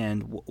tune,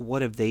 and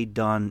what have they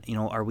done?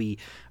 Are we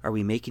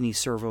making these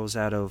servos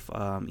out of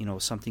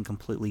something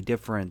completely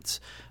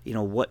different?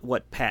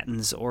 What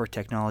patents or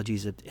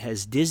technologies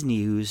has Disney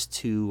used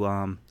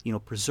to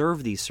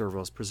preserve these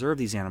servos, preserve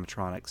these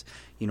animatronics?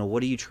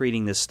 What are you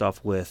treating this stuff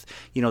with?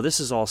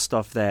 This is all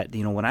stuff that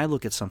when I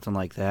look at something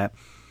like that,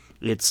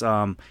 it's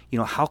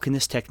how can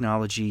this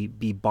technology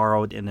be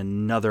borrowed in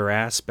another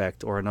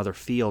aspect or another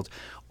field?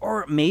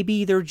 Or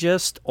maybe they're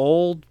just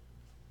old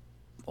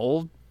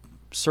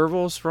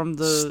servos from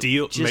the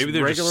steel. Maybe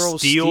they're regular just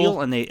old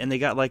steel, and they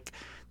got like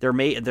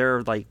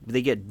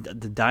they get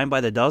the dime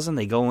by the dozen.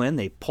 They go in,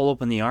 they pull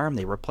open the arm,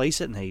 they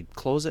replace it, and they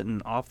close it,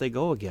 and off they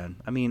go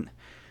again. I mean,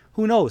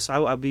 who knows?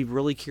 I'd be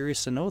really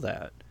curious to know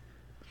that.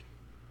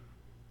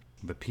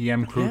 The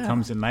PM crew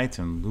comes at night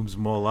and lubes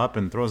them all up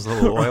and throws a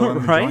little oil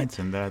in the joints,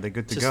 and they're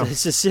good to go.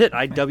 It's just it.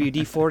 I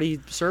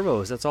WD-40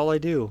 servos. That's all I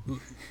do.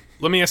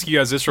 Let me ask you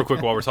guys this real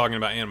quick while we're talking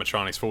about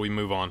animatronics before we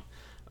move on.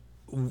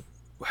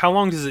 How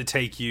long does it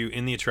take you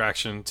in the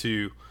attraction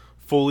to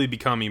fully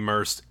become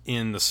immersed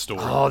in the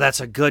story? Oh,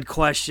 that's a good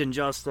question,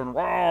 Justin.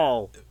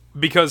 Wow.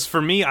 Because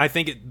for me, I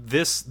think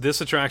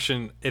this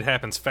attraction, it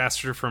happens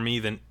faster for me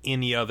than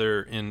any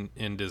other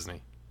in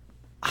Disney.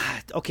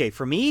 Okay,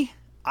 for me,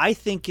 I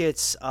think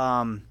it's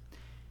when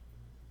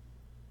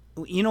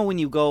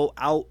you go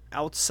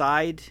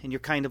outside and you're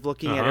kind of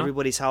looking at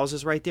everybody's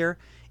houses right there.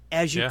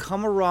 As you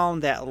come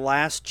around that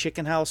last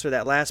chicken house or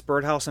that last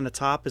birdhouse on the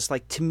top, it's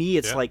like, to me,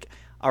 it's like,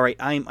 all right,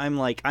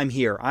 I'm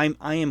here.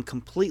 I am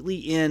completely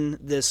in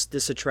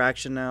this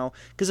attraction now.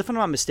 Because if I'm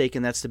not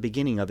mistaken, that's the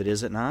beginning of it,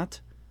 is it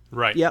not?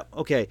 Right. Yep.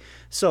 Okay.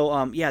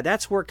 So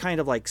that's where it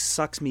kind of like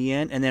sucks me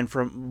in, and then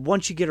from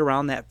once you get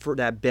around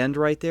that bend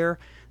right there,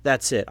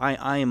 that's it.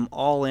 I am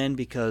all in,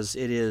 because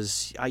it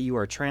is you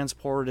are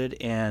transported,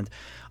 and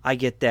I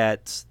get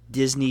that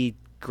Disney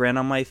grin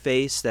on my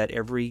face that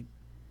every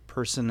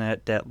person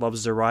that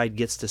loves the ride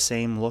gets the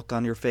same look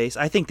on your face.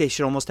 I think they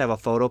should almost have a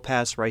photo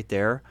pass right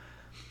there,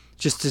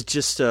 just to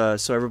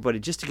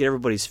get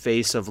everybody's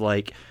face of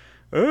like,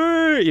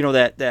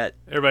 that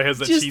everybody has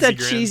that just cheesy that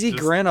grin. cheesy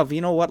grin of,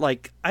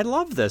 like, I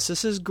love this.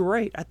 This is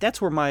great.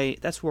 That's where my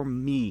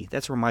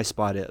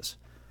spot is.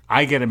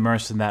 I get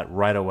immersed in that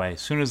right away.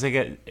 As soon as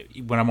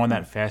when I'm on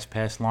that fast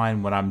pass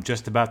line, when I'm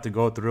just about to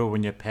go through,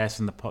 when you're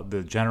passing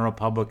the general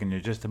public and you're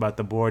just about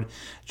to board,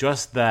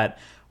 just that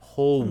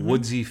whole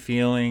woodsy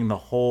feeling, the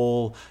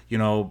whole,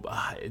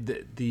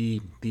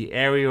 the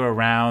area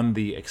around,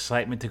 the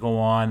excitement to go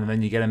on, and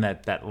then you get in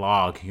that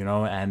log,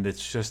 and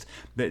it's just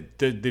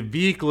the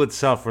vehicle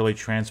itself really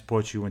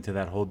transports you into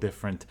that whole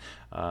different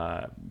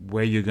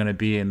where you're going to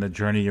be in the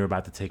journey you're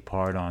about to take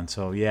part on.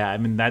 So yeah, I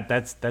mean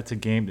that's a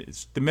game.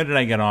 It's the minute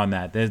I get on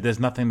that, there's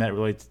nothing that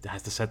really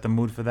has to set the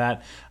mood for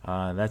that.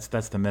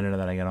 That's the minute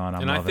that I get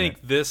on. I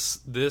think this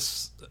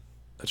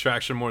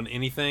attraction, more than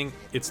anything,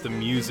 it's the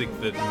music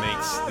that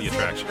makes the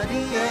attraction.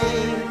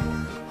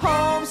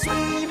 Home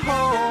sweet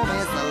home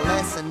is the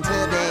lesson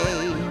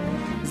today.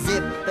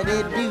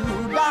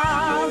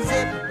 Zippity-doo-dah,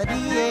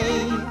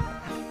 zippity-yay.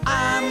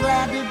 I'm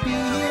glad to be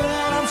here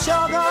and I'm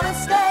sure gonna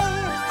stay.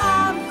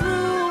 I'm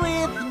through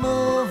with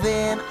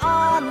moving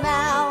on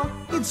now.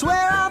 It's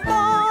where I'm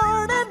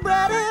born and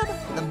bred in.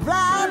 The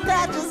brown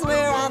patch is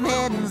where I'm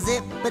heading.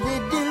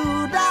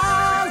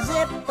 Zippity-doo-dah,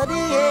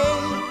 zippity-yay.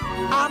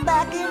 I'm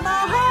back in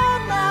my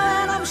home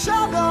now and I'm sure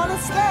gonna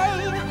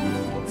stay.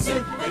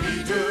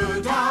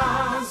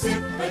 Zippity-doo-dah,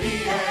 zippity-yay.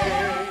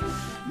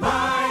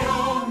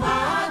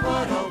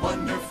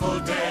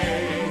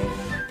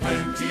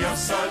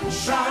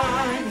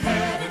 sunshine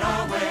headed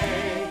our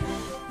way.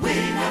 We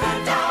never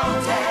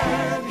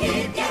doubted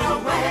he'd get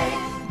away.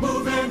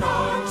 Moving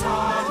on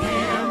taught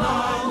him a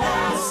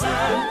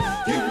lesson.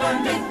 You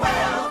learned it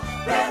well,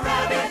 Brer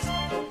Rabbit.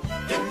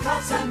 It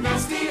caught some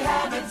nasty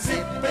habits.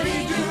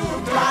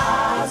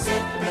 Zippity-doo-dah,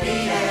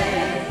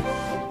 zippity-yay.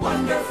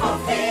 Wonderful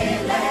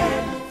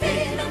feeling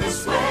this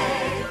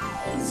way.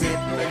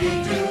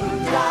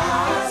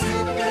 Zippity-doo-dah,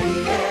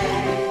 zippity-yay.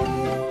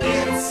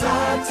 It's a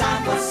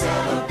time for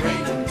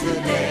celebrating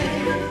today.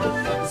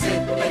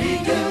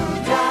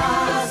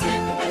 Zippity-doo-dah,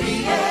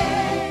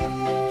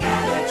 zippity-yay.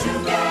 Gather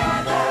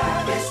together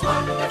this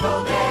wonderful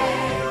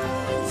day.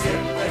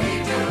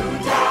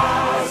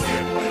 Zippity-doo-dah,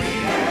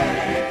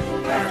 zippity-yay.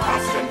 Where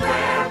hearts and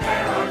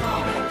prayer are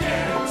gonna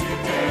get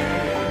today.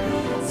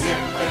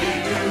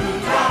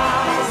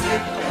 Zippity-doo-dah,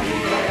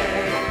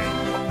 zippity-yay.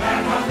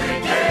 That hungry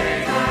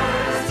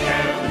gator's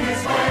getting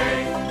his way.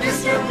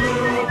 Mr.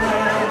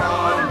 Bluebird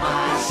on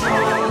my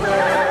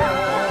shoulder.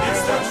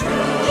 It's the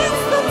truth.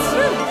 It's the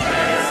truth.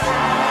 It's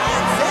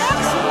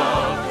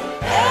excellent.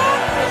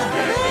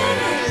 Everything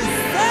is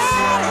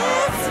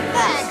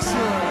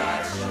satisfaction.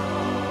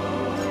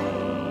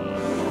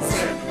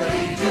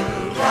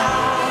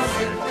 Zippity-doo-dah,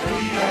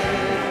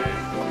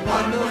 zippity-yay.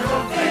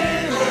 Wonderful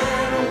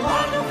feeling,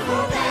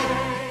 wonderful day.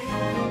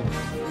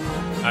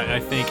 I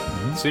think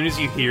as soon as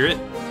you hear it,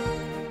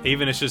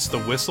 even it's just the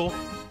whistle,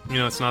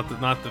 it's not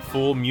the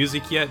full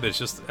music yet, but it's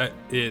just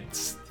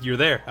you're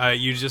there.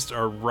 You just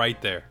are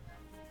right there.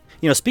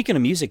 Speaking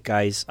of music,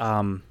 guys,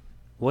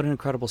 what an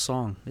incredible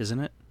song, isn't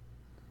it?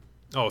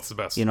 Oh, it's the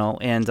best.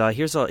 And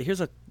here's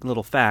a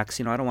little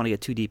facts. I don't want to get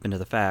too deep into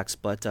the facts,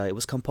 but it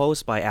was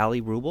composed by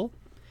Ali Rubel,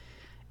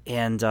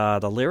 and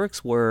the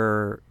lyrics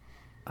were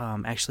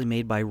actually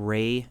made by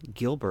Ray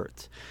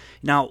Gilbert.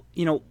 Now,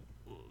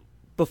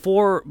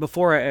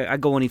 before I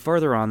go any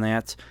further on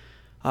that,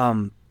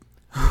 what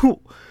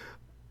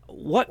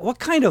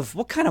kind of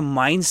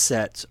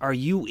mindset are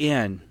you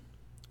in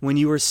when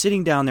you were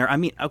sitting down there? I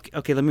mean,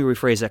 okay, let me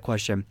rephrase that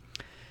question.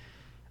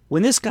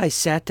 When this guy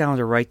sat down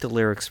to write the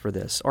lyrics for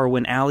this, or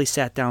when Ali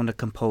sat down to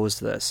compose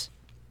this,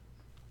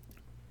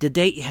 did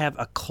they have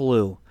a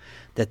clue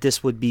that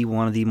this would be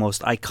one of the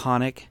most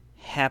iconic,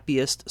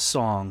 happiest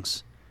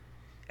songs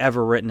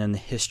ever written in the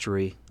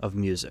history of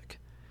music?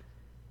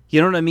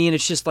 You know what I mean?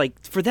 It's just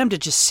like, for them to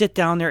just sit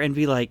down there and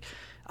be like,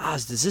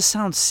 does this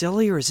sound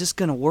silly, or is this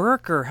going to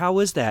work, or how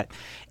is that?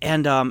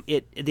 And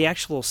the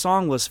actual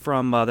song was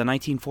from the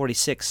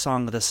 1946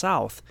 Song of the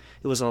South.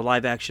 It was a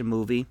live-action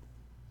movie,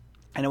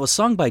 and it was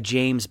sung by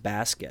James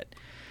Baskett.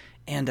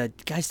 And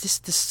guys,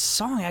 this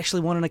song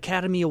actually won an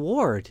Academy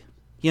Award.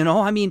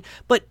 I mean,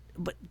 but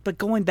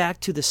going back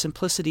to the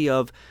simplicity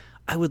of,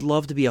 I would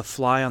love to be a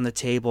fly on the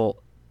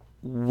table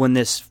when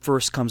this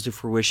first comes to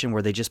fruition,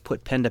 where they just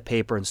put pen to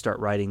paper and start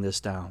writing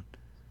this down.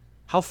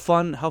 How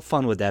fun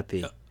would that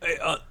be?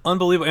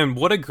 Unbelievable. And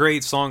what a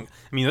great song.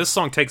 I mean, this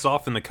song takes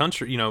off in the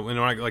country, and when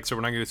I go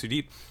too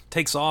deep,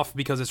 takes off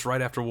because it's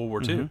right after World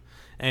War II.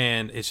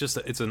 And it's just,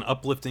 it's an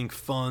uplifting,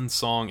 fun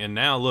song. And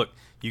now, look,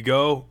 you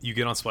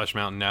get on Splash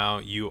Mountain, now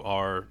you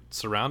are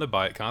surrounded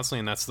by it constantly,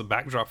 and that's the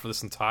backdrop for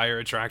this entire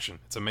attraction.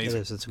 It's amazing.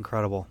 It is. It's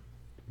incredible.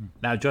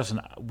 Now,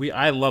 Justin,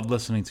 I love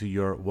listening to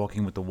your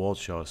Walking with the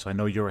Waltz show. So I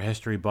know you're a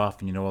history buff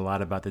and you know a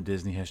lot about the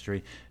Disney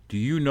history. Do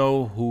you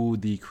know who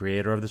the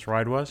creator of this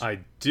ride was? I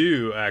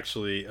do,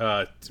 actually.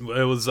 It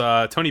was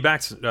Tony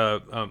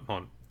Baxter.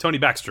 Tony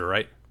Baxter,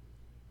 right?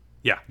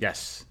 Yeah.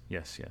 Yes.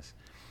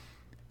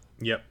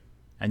 Yep.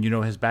 And you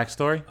know his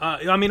backstory?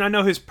 I mean, I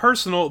know his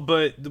personal,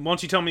 but why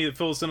don't you tell me,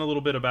 fill us in a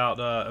little bit about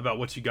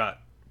what you got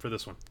for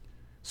this one?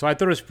 So I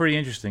thought it was pretty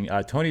interesting.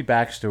 Tony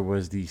Baxter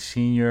was the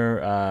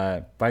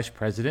senior vice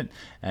president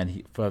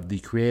for the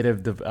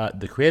creative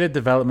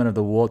development of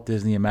the Walt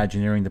Disney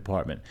Imagineering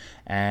Department,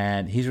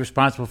 and he's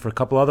responsible for a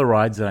couple other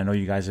rides that I know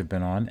you guys have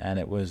been on. And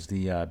it was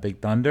the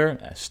Big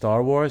Thunder,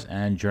 Star Wars,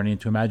 and Journey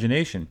into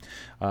Imagination.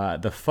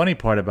 The funny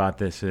part about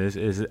this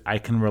is I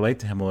can relate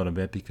to him a little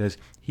bit because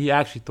he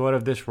actually thought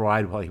of this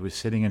ride while he was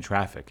sitting in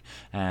traffic.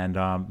 And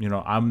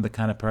I'm the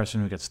kind of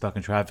person who gets stuck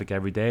in traffic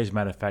every day. As a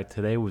matter of fact,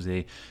 today was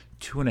a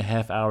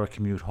 2.5-hour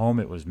commute home.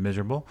 It was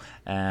miserable.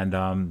 And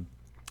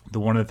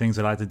one of the things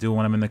that I like to do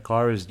when I'm in the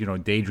car is,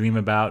 daydream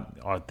about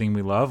our thing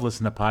we love,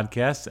 listen to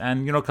podcasts,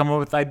 and, come up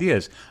with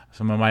ideas.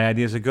 Some of my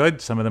ideas are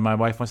good. Some of them my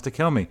wife wants to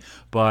kill me.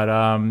 But,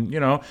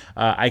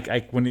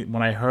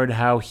 when I heard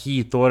how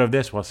he thought of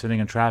this while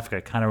sitting in traffic,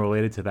 I kind of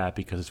related to that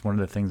because it's one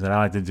of the things that I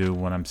like to do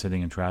when I'm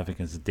sitting in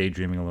traffic is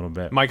daydreaming a little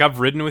bit. Mike, I've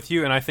ridden with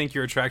you, and I think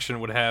your attraction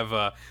would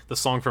have, the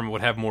song from it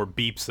would have more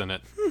beeps in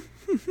it.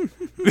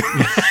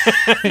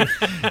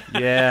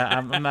 Yeah,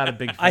 I'm not a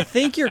big fan.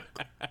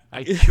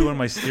 I chew on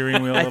my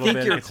steering wheel a little bit. I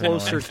think you're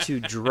closer to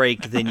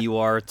Drake than you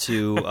are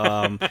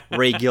to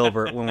Ray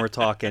Gilbert when we're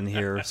talking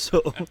here.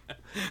 So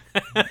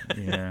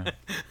yeah,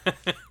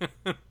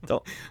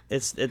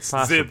 it's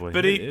possibly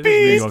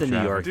it's the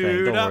New York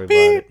thing. Don't worry about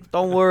it.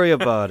 Don't worry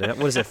about it.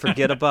 What is it?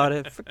 Forget about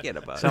it. Forget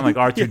about it. Sound like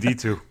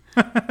R2D2.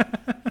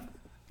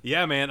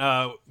 Yeah,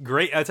 man.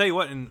 Great. I tell you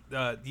what, and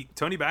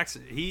Tony Baxter,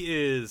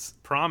 he is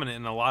prominent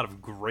in a lot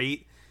of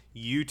great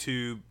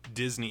YouTube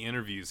Disney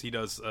interviews. He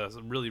does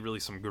really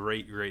some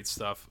great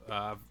stuff.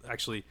 I've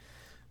actually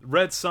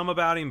read some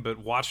about him, but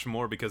watched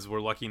more because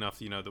we're lucky enough,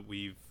 that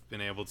we've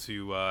been able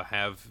to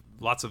have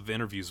lots of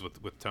interviews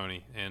with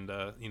Tony and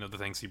the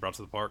things he brought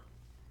to the park.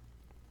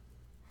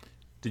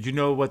 Did you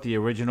know what the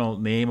original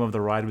name of the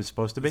ride was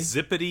supposed to be?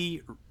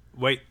 Zippity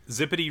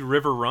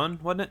River Run,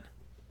 wasn't it?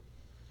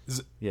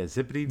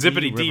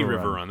 Zippity D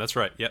River Run. That's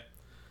right. Yep.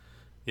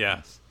 Yeah.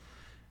 Yes.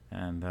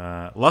 And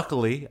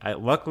luckily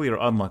or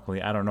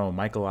unluckily, I don't know,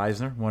 Michael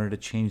Eisner wanted to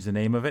change the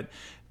name of it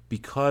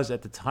because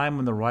at the time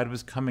when the ride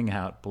was coming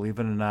out, believe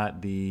it or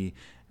not, the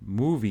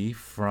movie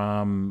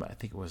from, I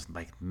think it was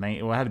like,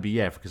 it had to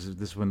be, because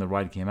this is when the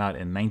ride came out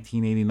in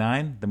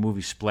 1989. The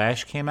movie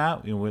Splash came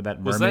out, with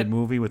that mermaid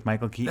movie with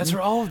Michael Keaton. That's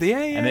right.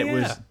 And it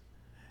was.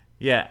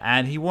 Yeah,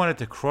 and he wanted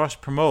to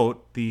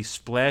cross-promote the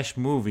Splash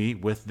movie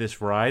with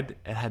this ride.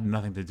 It had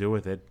nothing to do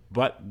with it,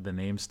 but the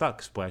name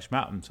stuck, Splash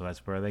Mountain, so that's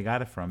where they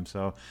got it from.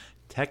 So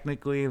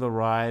technically the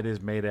ride is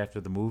made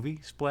after the movie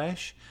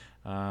Splash.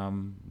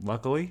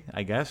 Luckily,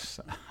 I guess.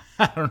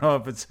 I don't know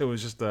if it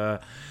was just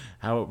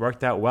how it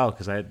worked out well,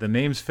 because the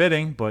name's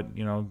fitting, but,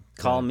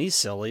 Call me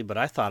silly, but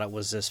I thought it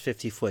was this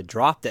 50-foot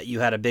drop that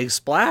you had a big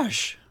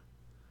splash.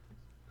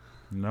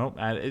 Nope,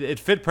 it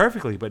fit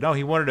perfectly, but no,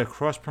 he wanted to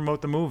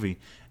cross-promote the movie,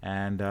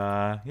 and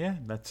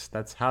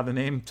that's how the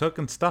name took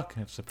and stuck.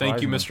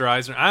 Thank you, Mr.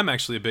 Eisner. I'm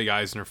actually a big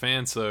Eisner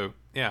fan, so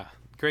yeah,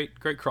 great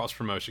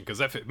cross-promotion,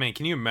 because man,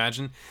 can you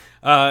imagine?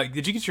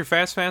 Did you get your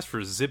Fast Pass for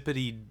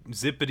Zippity?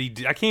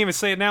 I can't even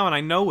say it now, and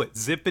I know it.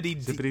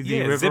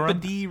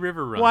 Zippity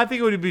River Run. Well, I think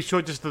it would be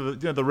short, just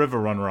the River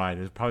Run ride.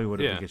 It probably would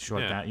have get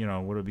short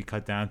down. Would it be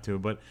cut down to,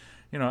 but.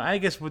 I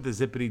guess with the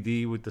Zippity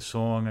D, with the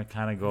song, it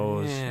kind of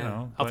goes,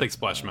 I'll take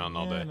Splash Mountain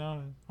all day.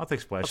 No, I'll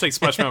take Splash. I'll take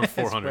Splash Mountain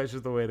 400. Splash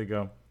is the way to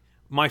go.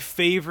 My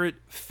favorite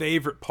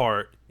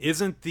part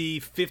isn't the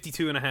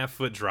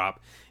 52.5-foot drop,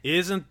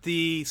 isn't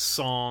the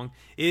song,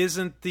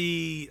 isn't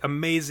the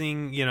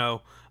amazing,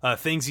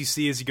 things you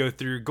see as you go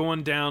through,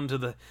 going down to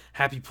the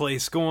happy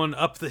place, going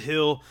up the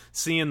hill,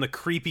 seeing the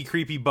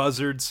creepy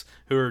buzzards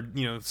who are,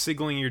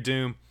 signaling your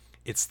doom.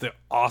 It's the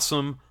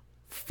awesome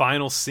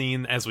final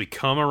scene as we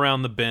come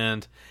around the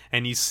bend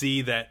and you see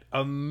that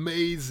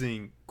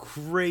amazing,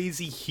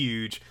 crazy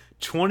huge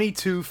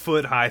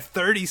 22-foot high,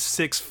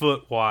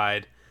 36-foot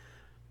wide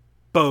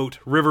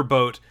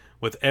riverboat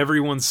with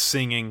everyone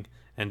singing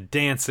and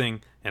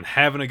dancing and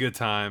having a good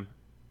time.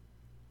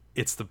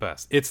 It's the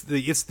best. It's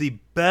the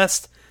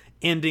best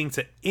ending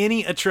to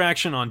any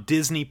attraction on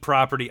Disney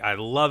property. I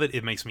love it.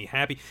 It makes me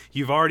happy.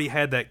 You've already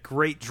had that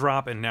great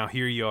drop and now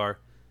here you are.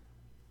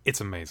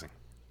 It's amazing.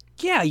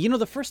 Yeah,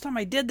 the first time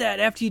I did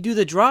that, after you do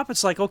the drop,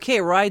 it's like,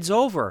 okay, ride's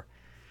over.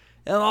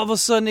 And all of a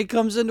sudden it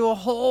comes into a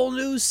whole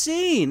new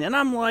scene. And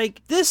I'm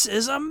like, this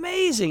is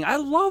amazing. I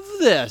love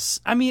this.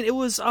 I mean, it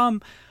was,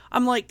 I'm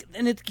like,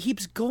 and it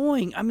keeps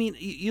going. I mean,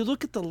 you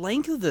look at the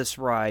length of this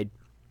ride.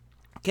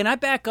 Can I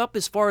back up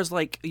as far as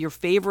like your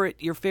favorite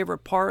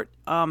part?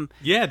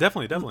 Yeah,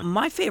 definitely.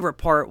 My favorite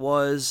part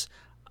was,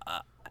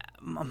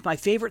 my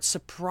favorite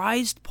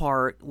surprised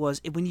part was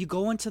when you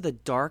go into the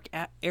dark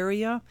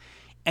area.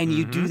 And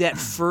you do that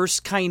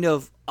first kind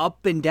of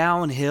up and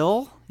down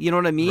hill, you know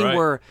what I mean? Right.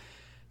 Where,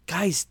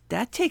 guys,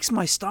 that takes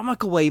my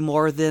stomach away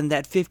more than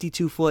that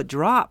 52-foot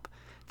drop.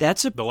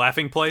 The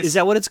laughing place? Is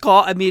that what it's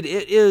called? I mean,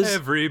 it is.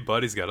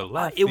 Everybody's got a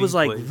laughing place. It was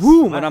like,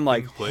 boom, and I'm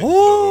like,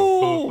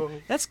 oh,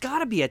 that's got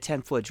to be a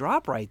 10-foot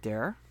drop right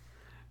there.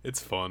 It's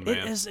fun,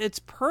 man. It's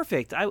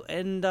perfect.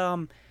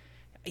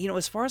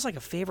 As far as like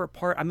a favorite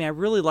part, I mean, I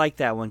really like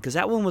that one because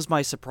that one was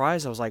my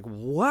surprise. I was like,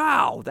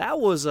 wow, that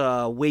was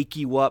a wake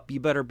you up. You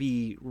better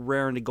be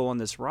raring to go on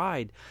this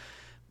ride.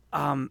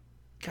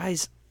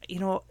 Guys,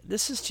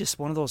 this is just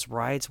one of those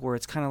rides where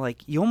it's kind of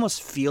like you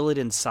almost feel it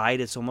inside.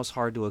 It's almost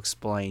hard to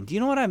explain. Do you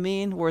know what I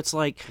mean? Where it's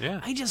like,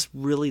 I just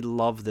really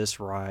love this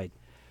ride.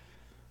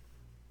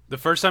 The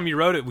first time you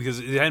rode it, because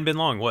it hadn't been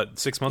long,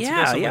 6 months ago?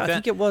 Yeah, I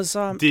think it was.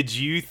 Did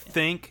you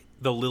think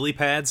the lily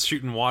pads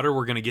shooting water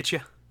were going to get you?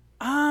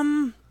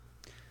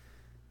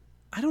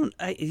 I don't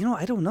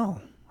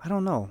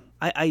know.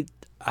 I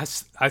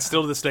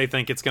still to this day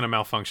think it's going to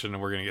malfunction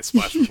and we're going to get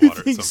splashed with water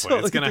at some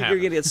point. It's going to happen.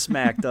 You're going to get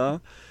smacked, huh?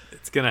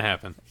 It's going to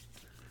happen.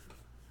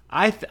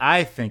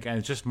 I think, and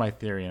it's just my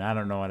theory, and I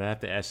don't know, I'd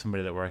have to ask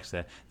somebody that works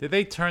there. Did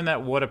they turn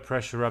that water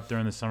pressure up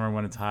during the summer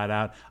when it's hot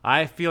out?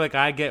 I feel like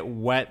I get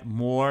wet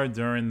more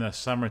during the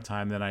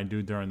summertime than I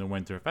do during the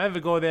winter. If I ever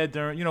go there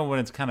during, when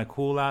it's kind of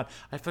cool out,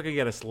 I feel like I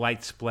get a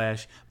slight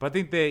splash. But I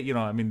think they,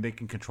 they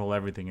can control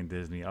everything in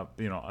Disney.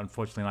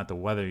 Unfortunately not the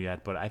weather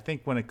yet, but I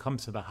think when it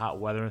comes to the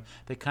hot weather,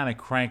 they kind of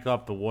crank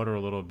up the water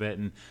a little bit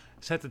and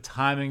set the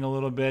timing a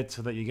little bit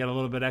so that you get a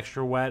little bit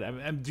extra wet.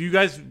 Do you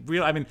guys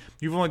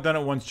you've only done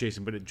it once,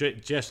 Jason, but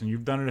Justin,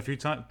 you've done it a few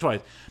times,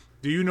 twice.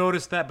 Do you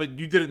notice that? But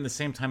you did it in the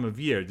same time of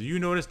year. Do you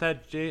notice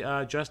that,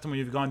 Justin, when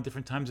you've gone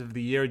different times of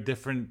the year,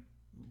 different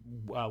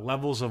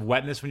levels of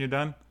wetness when you're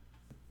done?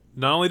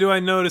 Not only do I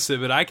notice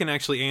it, but I can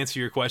actually answer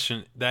your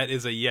question. That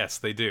is a yes,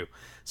 they do.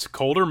 So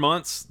colder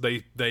months,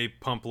 they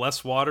pump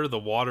less water. The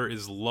water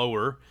is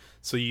lower,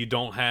 so you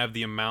don't have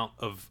the amount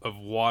of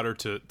water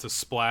to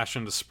splash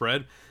and to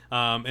spread.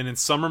 And in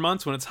summer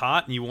months, when it's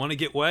hot and you want to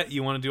get wet,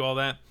 you want to do all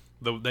that,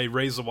 they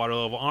raise the water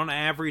level. On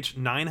average,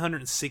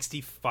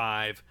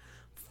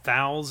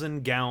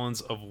 965,000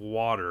 gallons of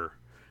water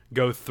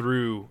go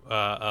through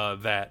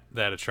that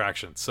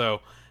attraction.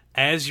 So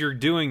as you're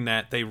doing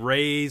that, they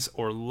raise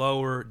or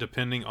lower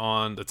depending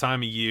on the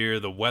time of year,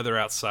 the weather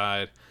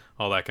outside,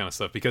 all that kind of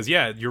stuff. Because,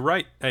 yeah, you're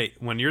right. Hey,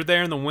 when you're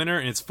there in the winter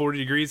and it's 40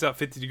 degrees out,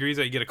 50 degrees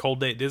out, you get a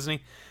cold day at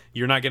Disney,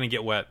 you're not going to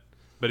get wet.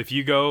 But if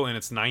you go and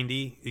it's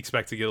 90,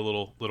 expect to get a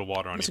little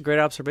water on you. That's a great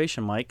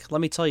observation, Mike.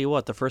 Let me tell you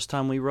what, the first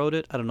time we rode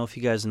it, I don't know if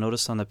you guys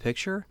noticed on the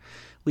picture,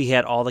 we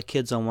had all the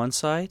kids on one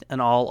side and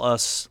all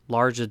us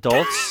large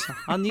adults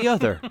on the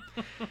other.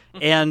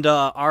 And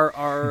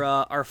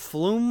our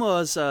flume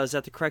was, is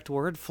that the correct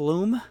word,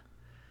 flume?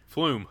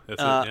 Flume,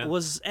 that's it, yeah.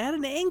 Was at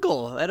an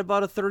angle, at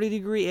about a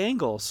 30-degree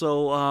angle.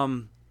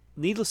 So,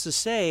 needless to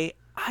say,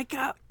 I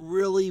got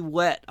really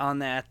wet on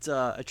that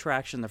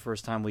attraction the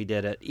first time we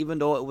did it, even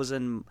though it was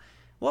in,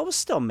 well, it was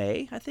still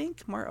May, I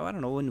think. I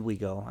don't know, when did we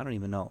go? I don't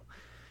even know.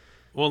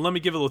 Well, let me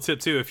give a little tip,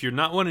 too. If you're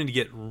not wanting to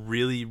get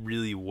really,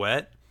 really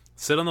wet,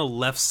 sit on the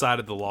left side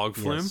of the log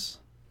flume. Yes.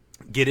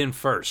 Get in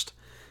first.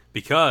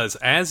 Because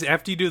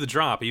after you do the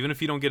drop, even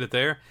if you don't get it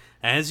there,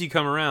 as you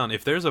come around,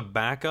 if there's a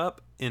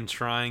backup in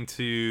trying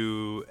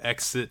to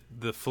exit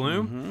the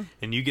flume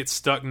and you get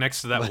stuck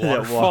next to that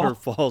waterfall, that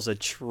waterfall's a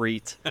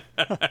treat.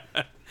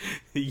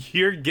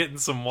 You're getting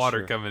some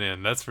water coming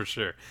in, that's for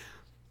sure.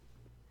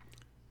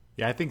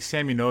 Yeah, I think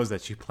Sammy knows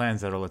that. She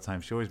plans that all the time.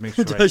 She always makes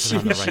sure I sit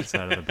on the right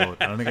side of the boat.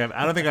 I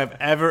don't think I've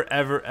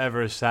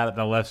ever sat on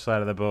the left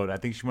side of the boat. I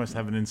think she must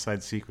have an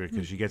inside secret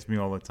because she gets me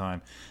all the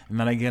time. And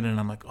then I get in and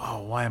I'm like,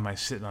 oh, why am I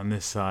sitting on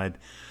this side?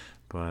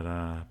 But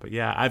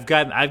yeah, I've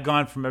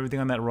gone from everything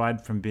on that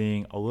ride from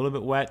being a little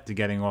bit wet to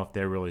getting off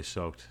there really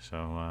soaked.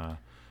 So,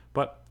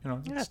 but you know,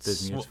 it's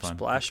Disney. It's fun.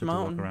 Splash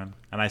Mountain. To walk around.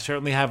 And I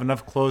certainly have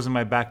enough clothes in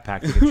my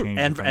backpack to change.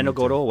 and to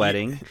go to a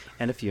wedding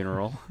and a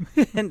funeral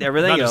and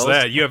everything else. Not just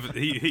that, you have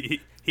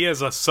he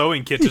has a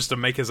sewing kit just to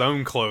make his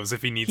own clothes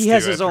if he needs to. He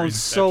has his own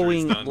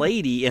sewing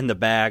lady in the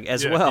bag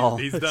as well.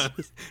 He's done.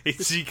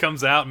 She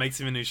comes out,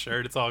 makes him a new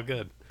shirt. It's all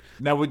good.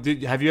 Now,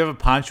 have you ever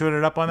ponchoed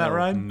it up on that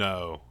ride?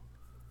 No.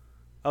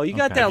 Oh, you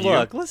got that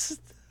look.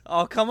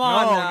 Oh, come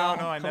on now.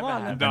 No, I never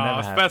have.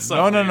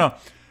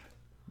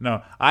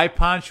 No, I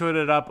ponchoed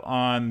it up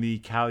on the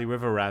Cali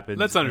River Rapids.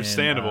 That's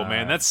understandable,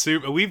 man. That's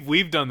super.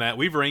 We've done that.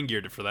 We've rain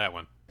geared it for that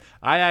one.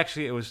 I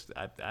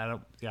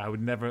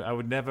would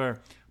never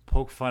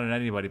poke fun at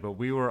anybody, but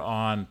we were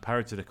on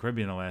Pirates of the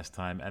Caribbean the last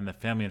time, and the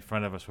family in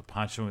front of us were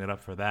ponchoing it up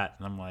for that,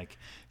 and I'm like,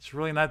 it's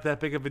really not that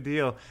big of a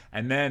deal.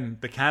 And then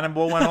the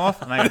cannonball went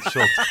off, and I got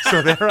choked.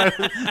 So there I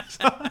was.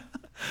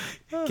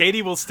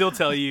 Katie will still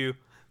tell you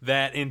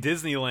that in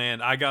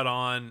Disneyland I got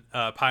on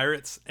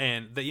Pirates,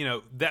 and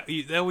that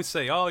they always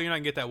say, "Oh, you're not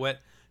gonna get that wet."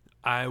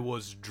 I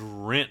was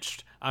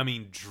drenched. I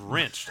mean,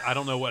 drenched. I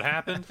don't know what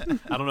happened.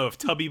 I don't know if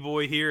Tubby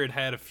Boy here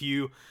had a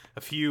few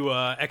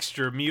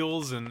extra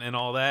meals and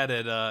all that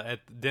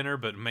at dinner,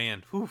 but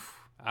man,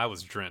 I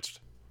was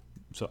drenched.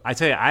 So I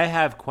tell you, I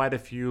have quite a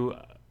few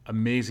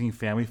amazing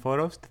family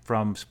photos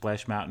from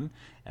Splash Mountain.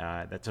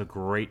 That's a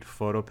great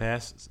photo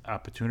pass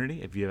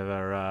opportunity if you've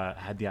ever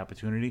had the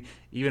opportunity.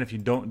 Even if you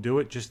don't do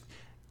it, just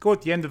go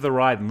at the end of the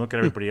ride and look at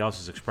everybody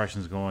else's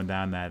expressions going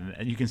down that,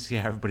 and you can see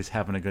how everybody's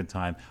having a good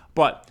time.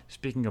 But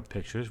speaking of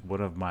pictures,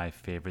 one of my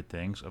favorite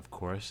things, of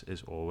course,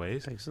 is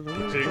always Picks of the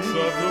Week. Picks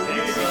of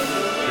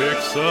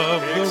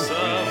the Week.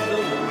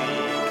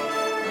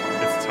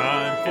 It's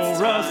time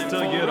for us to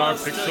get our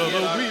Picks of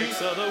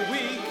the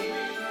Week.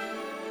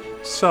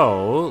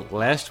 So,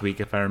 last week,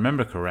 if I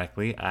remember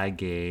correctly, I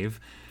gave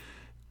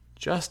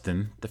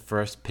Justin the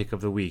first pick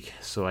of the week.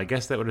 So I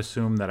guess that would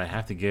assume that I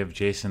have to give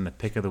Jason the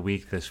pick of the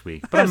week this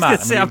week. But I'm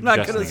not. I'm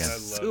not going to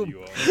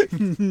assume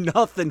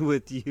nothing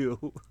with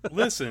you.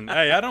 Listen,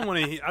 hey, I don't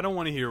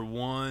want to hear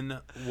one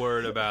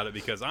word about it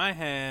because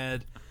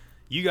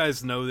you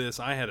guys know this,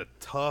 I had a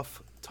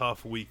tough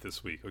week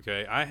this week,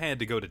 okay? I had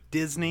to go to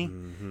Disney,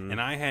 and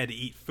I had to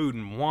eat food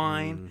and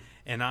wine,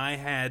 and I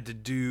had to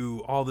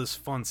do all this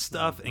fun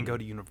stuff and go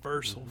to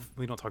Universal.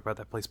 We don't talk about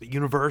that place, but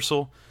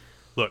Universal.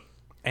 Look,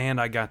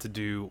 and I got to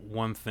do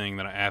one thing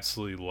that I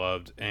absolutely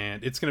loved,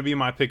 and it's going to be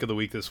my pick of the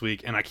week this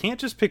week, and I can't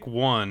just pick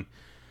one,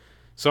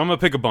 so I'm going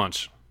to pick a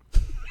bunch,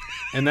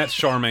 and that's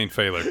Charmaine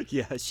Phaler.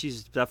 Yeah,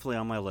 she's definitely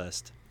on my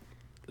list.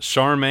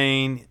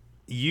 Charmaine,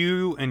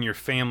 you and your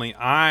family,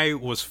 I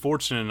was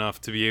fortunate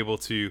enough to be able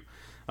to,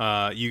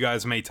 you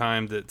guys made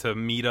time to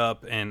meet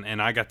up,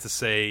 and I got to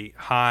say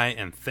hi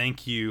and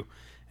thank you,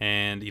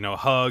 and a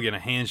hug and a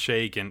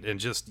handshake, and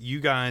just,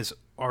 you guys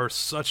are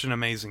such an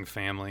amazing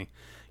family.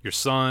 Your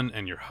son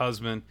and your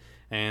husband,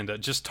 and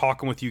just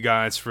talking with you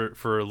guys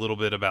for a little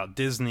bit about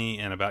Disney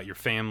and about your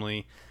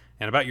family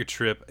and about your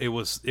trip. It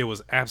was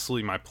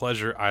absolutely my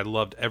pleasure. I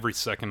loved every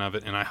second of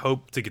it, and I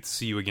hope to get to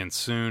see you again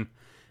soon.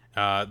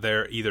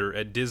 They're either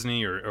at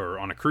Disney or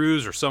on a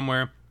cruise or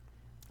somewhere,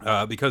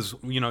 because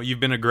you've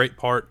been a great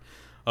part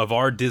of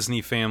our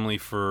Disney family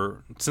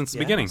since the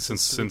beginning,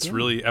 since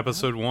really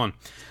episode 1.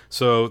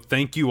 So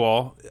thank you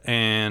all,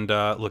 and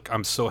look,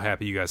 I'm so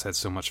happy you guys had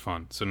so much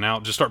fun. So now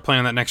just start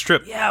planning that next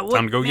trip. Yeah,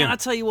 time to go again. I'll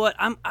tell you what,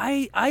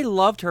 I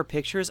loved her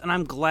pictures, and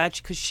I'm glad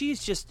because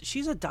she's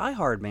a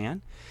diehard,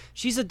 man.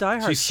 She's a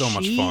diehard. She's so much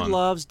fun. She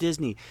loves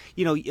Disney.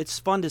 It's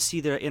fun to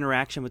see the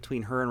interaction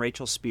between her and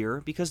Rachel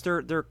Spear because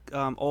they're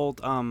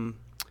old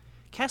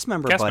cast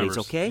buddies, members.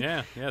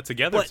 Okay? Yeah,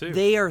 together but too.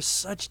 They are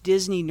such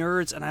Disney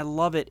nerds, and I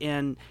love it.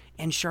 And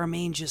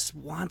Charmaine just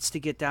wants to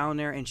get down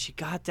there, and she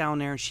got down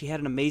there, and she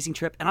had an amazing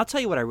trip. And I'll tell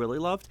you what I really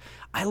loved.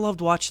 I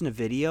loved watching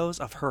the videos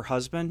of her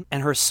husband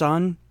and her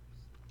son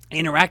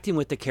interacting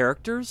with the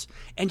characters,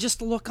 and just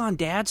the look on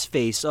Dad's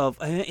face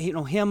of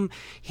him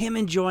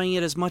enjoying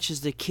it as much as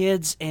the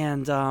kids.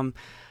 And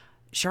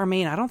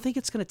Charmaine, I don't think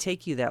it's going to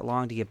take you that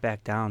long to get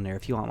back down there,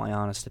 if you want my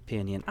honest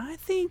opinion. I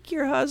think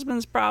your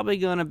husband's probably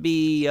going to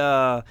be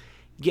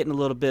getting a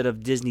little bit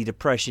of Disney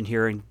depression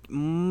here,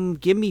 and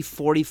give me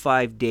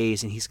 45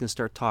 days, and he's going to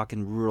start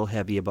talking real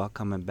heavy about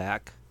coming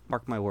back.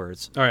 Mark my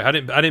words. All right,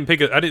 I didn't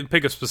pick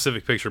a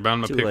specific picture, but I'm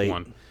going to pick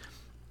one.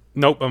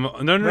 Nope. No.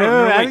 What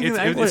are you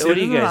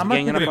guys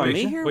ganging up on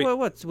me here? Wait,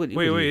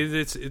 wait.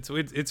 It's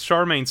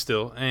Charmaine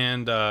still,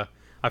 and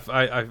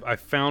I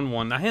found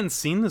one. I hadn't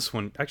seen this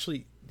one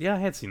actually. Yeah, I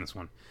had seen this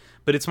one,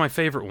 but it's my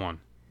favorite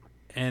one,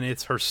 and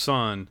it's her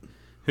son,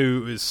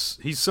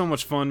 he's so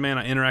much fun, man.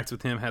 I interact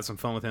with him, had some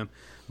fun with him,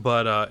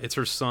 but it's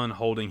her son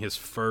holding his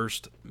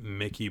first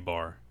Mickey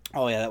bar.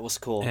 Oh yeah, that was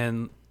cool.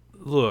 And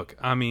look,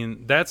 I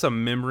mean, that's a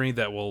memory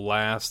that will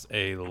last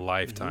a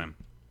lifetime.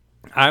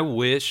 Mm-hmm. I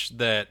wish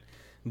that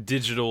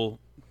digital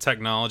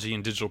technology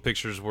and digital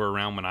pictures were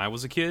around when I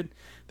was a kid,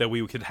 that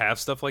we could have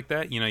stuff like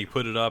that. You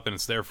put it up and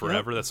it's there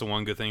forever. Yep. That's the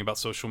one good thing about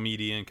social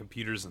media and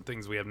computers and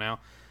things we have now,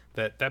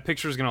 that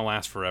picture is going to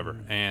last forever.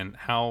 Mm-hmm. And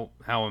how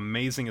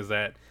amazing is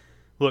that?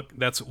 Look,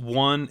 that's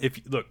one.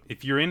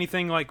 If you're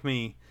anything like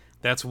me,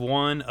 that's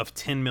one of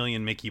 10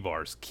 million Mickey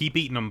bars. Keep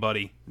eating them,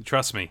 buddy.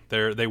 Trust me,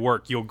 they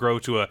work. You'll grow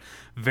to a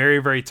very,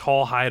 very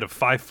tall height of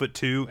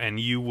 5'2", and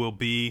you will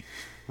be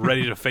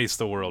ready to face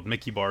the world.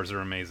 Mickey bars are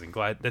amazing.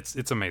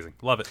 It's amazing.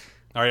 Love it.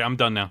 All right, I'm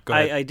done now. Go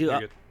ahead. I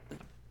do.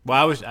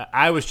 Well,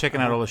 I was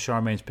checking out all of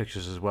Charmaine's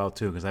pictures as well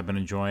too, because I've been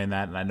enjoying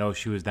that, and I know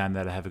she was down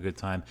there to have a good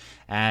time.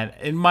 And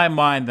in my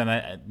mind,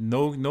 then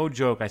no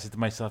joke, I said to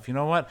myself, you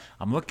know what?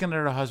 I'm looking at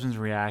her husband's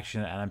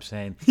reaction, and I'm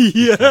saying,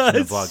 yes,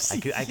 the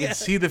bug. I can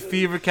see the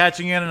fever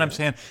catching in, and I'm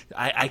saying,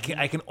 I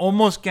can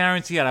almost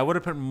guarantee it. I would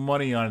have put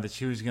money on it that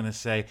she was going to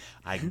say,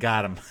 I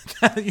got him.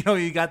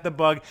 You got the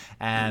bug,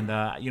 and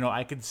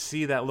I could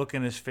see that look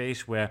in his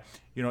face where.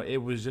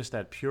 It was just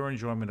that pure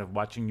enjoyment of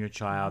watching your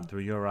child through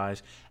your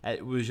eyes.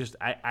 It was just,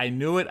 I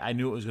knew it. I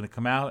knew it was going to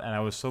come out, and I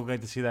was so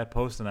glad to see that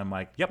post. And I'm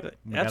like, yep,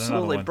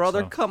 absolutely, one,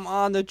 brother. So. Come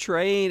on the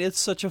train. It's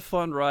such a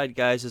fun ride,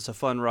 guys. It's a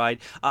fun ride.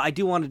 I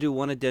do want to do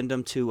one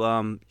addendum to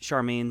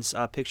Charmaine's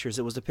pictures.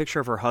 It was a picture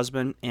of her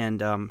husband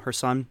and her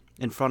son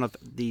in front of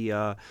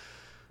the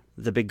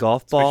big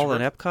golf ball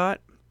in Epcot.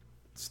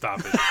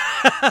 Stop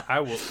it! I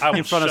will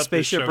in front of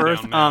Spaceship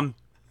Earth.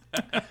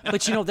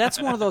 But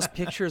that's one of those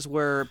pictures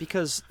where,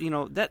 because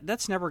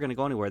that's never going to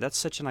go anywhere. That's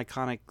such an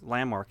iconic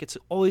landmark. It's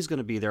always going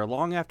to be there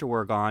long after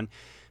we're gone.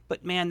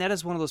 But man, that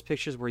is one of those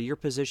pictures where you're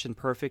positioned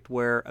perfect,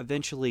 where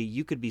eventually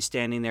you could be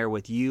standing there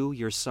with you,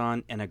 your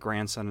son, and a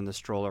grandson in the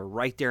stroller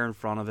right there in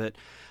front of it.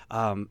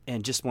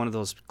 And just one of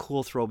those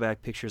cool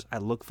throwback pictures. I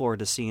look forward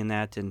to seeing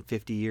that in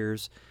 50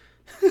 years.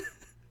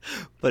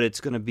 But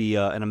it's going to be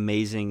an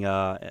amazing.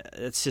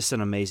 It's just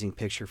an amazing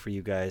picture for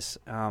you guys.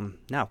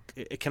 Now,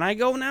 can I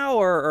go now,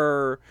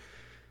 or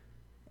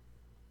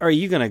are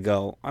you going to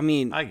go? I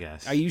mean, I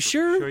guess. Are you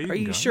sure? Are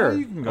you sure? No,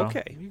 you can go.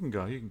 Okay, you can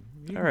go. You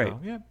can all right. Go.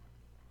 Yeah.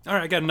 All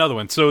right, I got another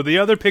one. So the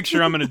other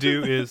picture I'm going to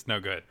do is no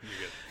good.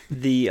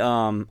 You're good.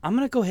 I'm going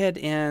to go ahead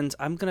and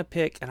I'm going to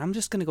pick, and I'm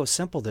just going to go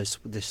simple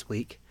this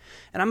week,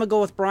 and I'm going to go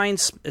with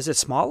Brian's. Is it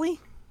Smalley?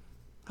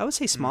 I would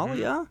say Smalley.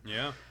 Mm-hmm.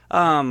 Yeah.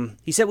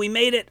 He said, we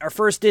made it, our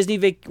first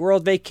Disney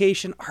World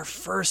vacation, our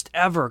first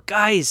ever.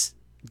 Guys,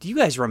 do you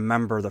guys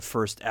remember the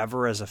first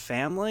ever as a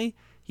family?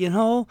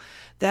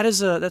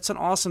 That's an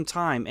awesome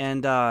time.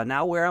 And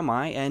now where am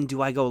I? And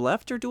do I go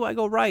left or do I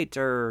go right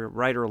or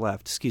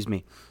left? Excuse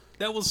me.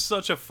 That was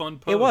such a fun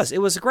post. It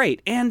was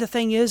great. And the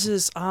thing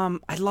is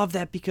I love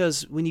that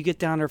because when you get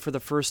down there for the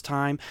first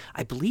time,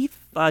 I believe,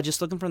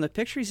 just looking from the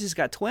pictures, he's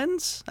got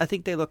twins. I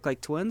think they look like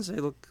twins. They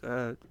look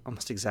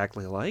almost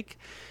exactly alike.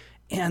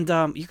 And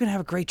you're going to have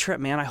a great trip,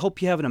 man. I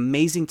hope you have an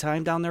amazing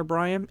time down there,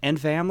 Brian, and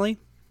family.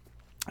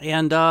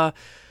 And,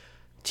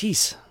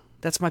 geez,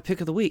 that's my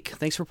pick of the week.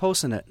 Thanks for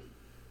posting it.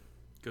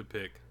 Good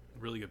pick.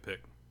 Really good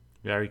pick.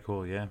 Very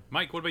cool, yeah.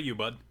 Mike, what about you,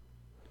 bud?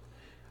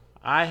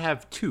 I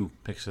have 2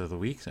 picks of the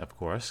week, of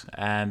course.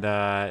 And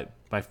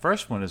my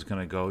first one is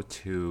going to go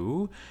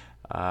to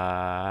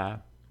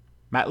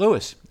Matt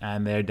Lewis,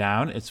 and they're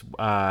down. It's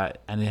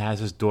and he has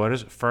his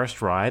daughter's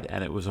first ride,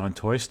 and it was on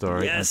Toy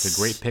Story. Yes. And it's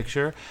a great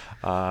picture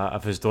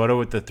of his daughter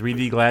with the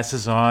 3D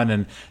glasses on.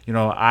 And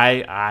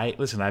I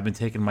listen. I've been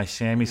taking my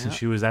Sammy since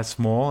she was that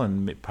small,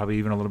 and probably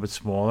even a little bit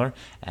smaller.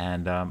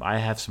 And I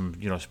have some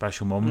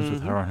special moments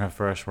with her on her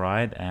first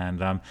ride,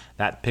 and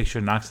that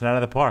picture knocks it out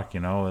of the park.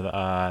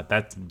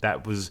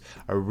 That was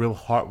a real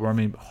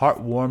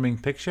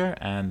heartwarming picture,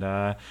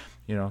 and.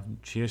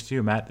 Cheers to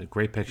you, Matt.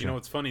 Great picture. You know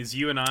what's funny is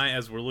you and I,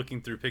 as we're looking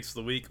through Picks of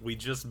the Week, we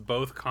just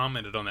both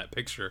commented on that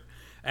picture.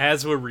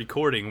 As we're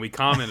recording, we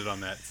commented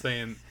on that,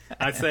 saying,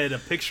 I said, a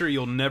picture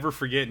you'll never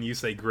forget, and you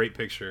say, great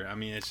picture. I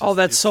mean, it's just,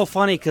 that's so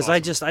funny, because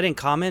awesome. I didn't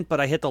comment, but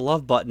I hit the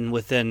love button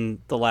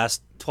within the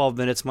last 12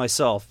 minutes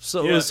myself.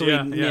 So we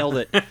nailed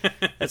it.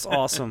 That's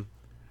awesome.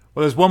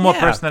 Well, there's one more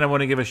person that I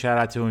want to give a shout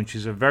out to, and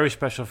she's a very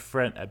special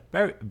friend, a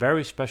very,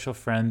 very special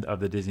friend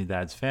of the Disney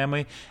Dads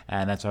family,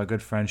 and that's our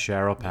good friend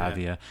Cheryl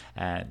Pavia.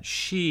 And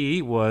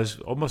she was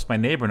almost my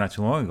neighbor not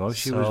too long ago.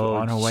 She was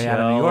on her way out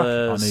of New York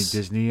on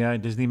the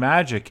Disney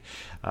Magic.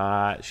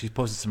 She's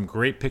posted some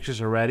great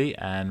pictures already,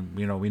 and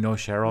we know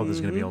Cheryl.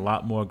 There's going to be a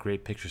lot more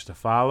great pictures to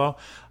follow.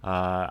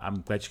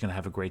 I'm glad she's going to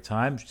have a great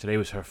time. Today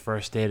was her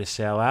first day to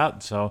sail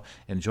out, so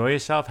enjoy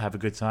yourself, have a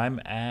good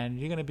time, and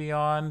you're going to be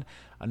on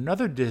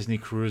another Disney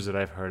cruise that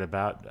I've heard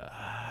about.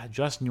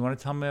 Justin, you want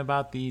to tell me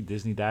about the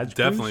Disney Dads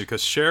cruise? Definitely,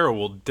 because Cheryl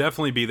will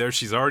definitely be there.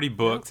 She's already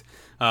booked.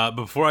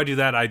 Before I do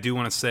that, I do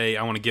want to say,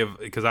 I want to give,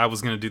 because I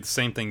was going to do the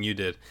same thing you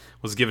did,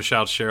 was give a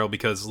shout out to Cheryl,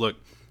 because look,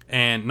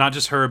 and not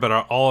just her, but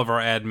all of our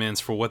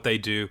admins for what they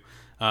do.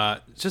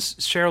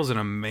 Just Cheryl's an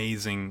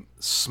amazing,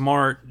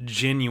 smart,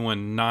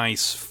 genuine,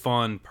 nice,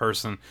 fun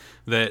person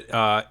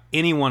that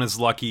anyone is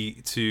lucky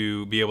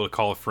to be able to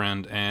call a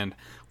friend, and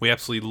we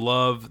absolutely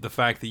love the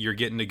fact that you're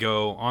getting to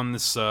go on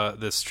this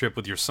trip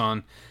with your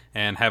son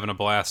and having a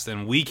blast.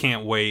 And we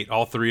can't wait,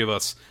 all three of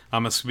us,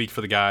 I'm going to speak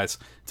for the guys,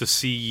 to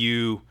see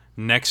you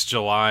next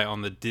July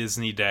on the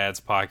Disney Dads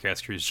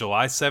podcast cruise.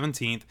 July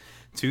 17th,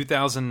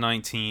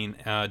 2019,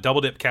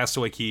 Double Dip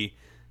Castaway Cay.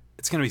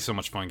 It's going to be so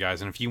much fun,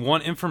 guys. And if you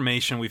want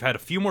information, we've had a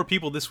few more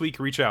people this week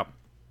reach out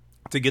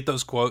to get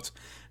those quotes.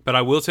 But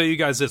I will tell you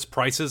guys this,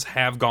 prices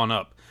have gone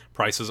up.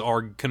 Prices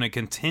are going to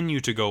continue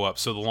to go up.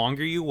 So the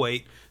longer you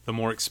wait, the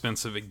more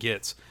expensive it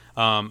gets.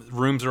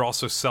 Rooms are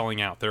also selling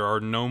out. There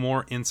are no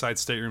more inside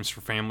staterooms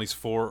for families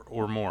 4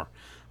 or more.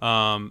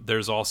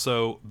 There's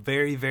also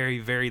very, very,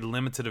 very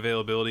limited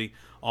availability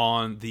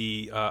on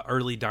the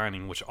early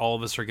dining, which all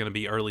of us are going to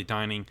be early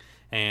dining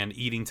and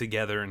eating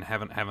together and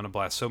having a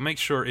blast. So make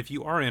sure, if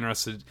you are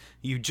interested,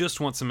 you just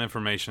want some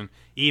information,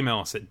 email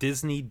us at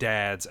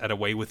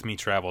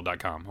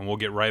disneydads@awaywithmetravel.com, and we'll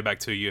get right back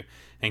to you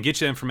and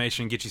get you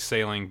information, get you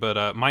sailing.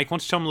 But Mike, why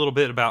don't you tell them a little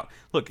bit about,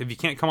 look, if you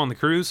can't come on the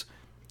cruise,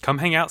 come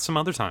hang out some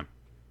other time.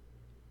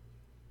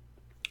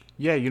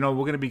 Yeah, we're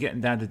going to be getting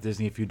down to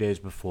Disney a few days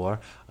before.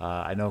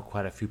 I know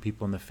quite a few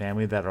people in the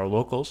family that are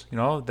locals,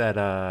 that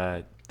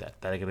are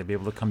going to be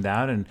able to come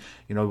down, and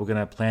we're going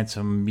to plan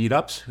some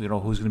meetups.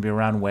 Who's going to be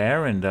around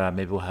where, and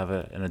maybe we'll have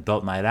an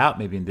adult night out,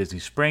 maybe in Disney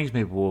Springs.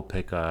 Maybe we'll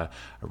pick a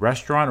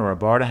restaurant or a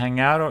bar to hang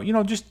out,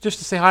 or just to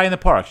say hi in the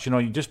parks.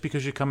 Just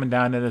because you're coming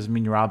down, that doesn't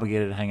mean you're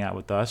obligated to hang out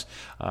with us.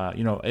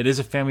 It is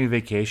a family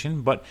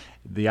vacation, but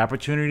the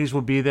opportunities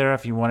will be there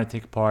if you want to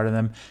take part in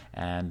them.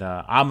 And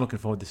I'm looking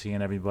forward to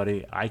seeing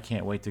everybody. I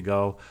can't wait to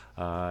go.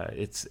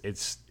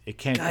 It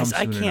can't guys,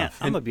 come soon enough.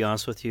 I'm going to be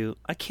honest with you.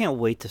 I can't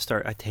wait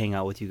to hang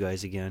out with you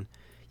guys again,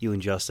 you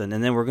and Justin.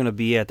 And then we're going to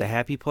be at the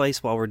happy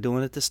place while we're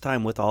doing it this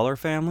time with all our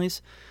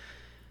families.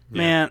 Yeah.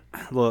 Man,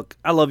 look,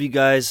 I love you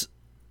guys.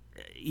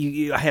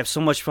 I have so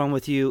much fun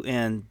with you,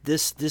 and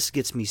this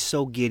gets me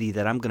so giddy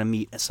that I'm going to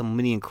meet so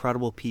many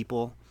incredible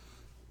people.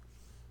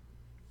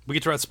 We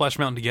get to ride Splash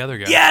Mountain together,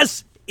 guys.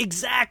 Yes!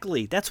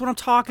 Exactly. That's what I'm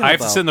talking about. I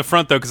have to sit in the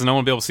front, though, because no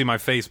one will be able to see my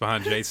face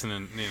behind Jason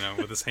and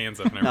with his hands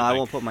up and everything. No, I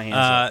won't put my hands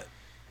up.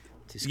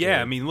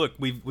 Yeah, I mean, look,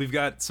 we've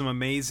got some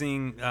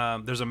amazing.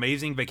 There's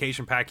amazing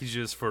vacation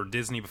packages for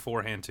Disney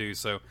beforehand too.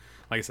 So,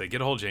 like I said,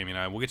 get a hold of Jamie and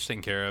I. We'll get you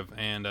taken care of,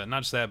 and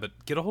not just that, but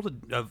get a hold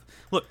of.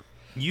 Look,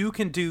 you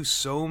can do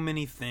so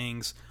many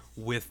things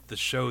with the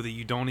show that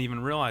you don't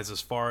even realize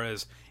as far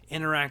as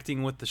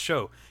interacting with the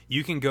show.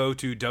 You can go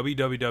to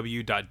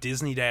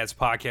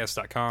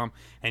www.disneydadspodcast.com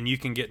and you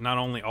can get not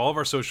only all of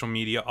our social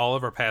media, all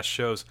of our past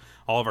shows,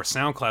 all of our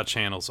SoundCloud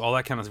channels, all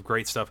that kind of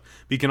great stuff.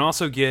 But you can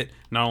also get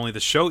not only the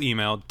show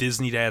email,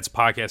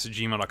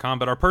 disneydadspodcast@gmail.com,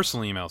 but our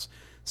personal emails.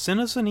 Send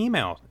us an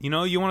email.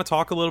 You want to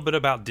talk a little bit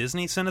about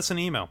Disney, send us an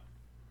email.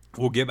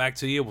 We'll get back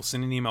to you. We'll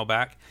send an email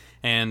back,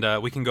 and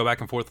we can go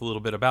back and forth a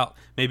little bit about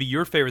maybe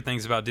your favorite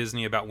things about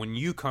Disney, about when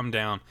you come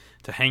down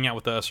to hang out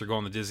with us or go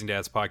on the Disney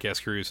Dads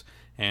podcast cruise,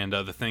 and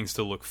the things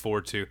to look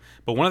forward to.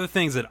 But one of the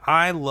things that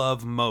I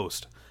love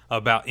most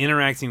about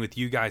interacting with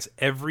you guys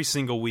every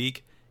single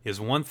week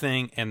is one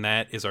thing, and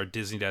that is our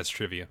Disney Dads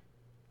trivia.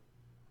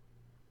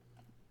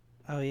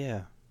 Oh,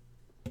 yeah.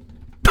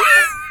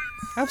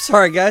 I'm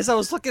sorry, guys. I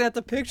was looking at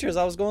the pictures.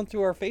 I was going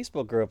through our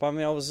Facebook group. I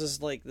mean, I was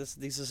just like,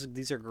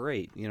 these are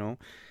great,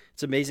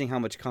 It's amazing how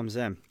much comes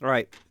in. All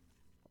right.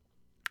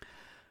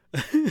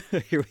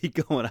 Here we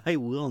go, and I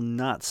will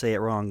not say it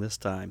wrong this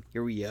time.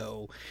 Here we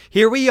go.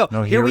 Here we go,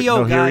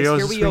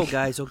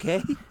 guys,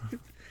 okay?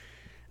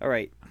 All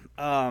right.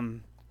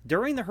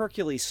 During the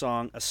Hercules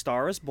song, A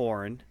Star is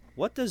Born,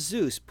 what does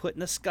Zeus put in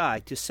the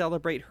sky to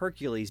celebrate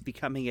Hercules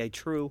becoming a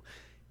true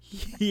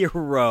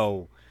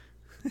hero?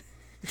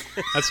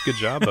 That's a good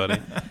job,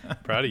 buddy.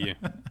 Proud of you.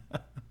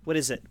 What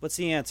is it? What's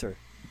the answer?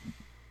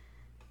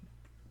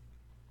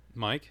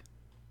 Mike?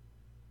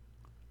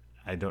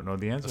 I don't know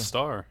the answer. A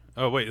star.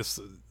 Oh, wait, it's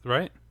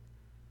right?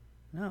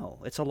 No,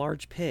 it's a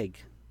large pig.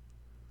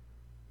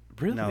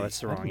 Really? No, that's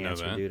the wrong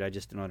answer, dude. I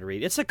just didn't know how to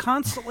read. It's a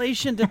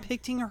constellation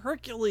depicting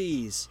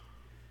Hercules.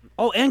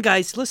 Oh, and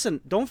guys,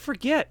 listen, don't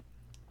forget,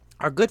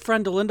 our good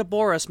friend Delinda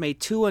Boris made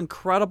 2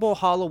 incredible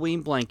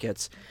Halloween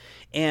blankets.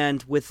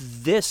 And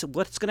with this,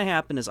 what's going to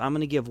happen is I'm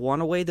going to give one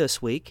away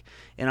this week,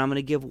 and I'm going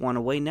to give one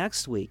away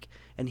next week.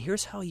 And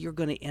here's how you're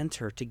going to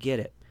enter to get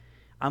it.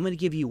 I'm going to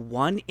give you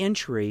 1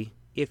 entry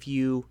if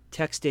you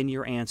text in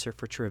your answer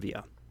for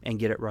trivia and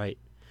get it right.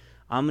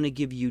 I'm going to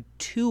give you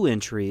 2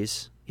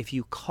 entries if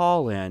you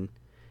call in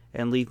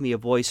and leave me a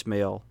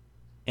voicemail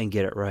and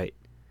get it right.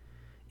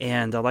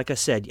 And like I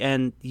said,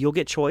 and you'll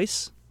get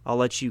choice. I'll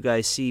let you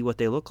guys see what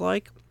they look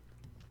like.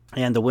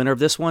 And the winner of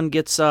this one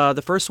gets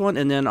the first one,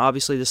 and then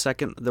obviously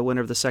the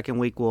winner of the second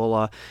week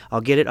will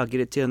I'll get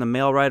it to you in the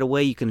mail right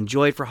away. You can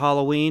enjoy it for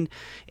Halloween.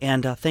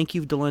 And thank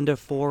you, Delinda,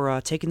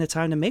 for taking the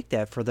time to make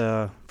that for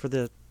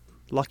the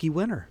lucky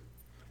winner.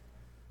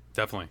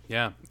 Definitely,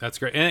 yeah, that's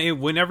great. And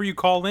whenever you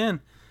call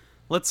in,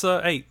 let's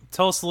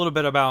tell us a little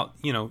bit about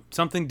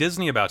something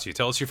Disney about you.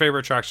 Tell us your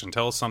favorite attraction.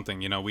 Tell us something.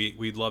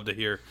 We'd love to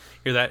hear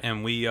that,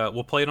 and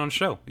we'll play it on the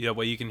show. Yeah,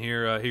 way you can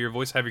hear your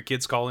voice, have your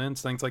kids call in,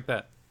 things like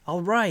that.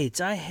 All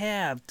right, I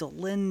have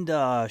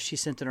Delinda. She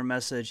sent in her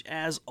message,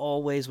 as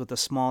always, with a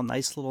small,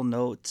 nice little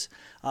note,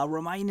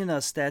 reminding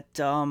us that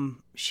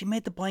she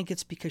made the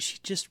blankets because she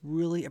just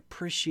really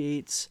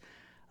appreciates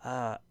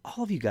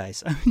all of you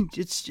guys. I mean,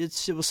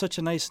 it was such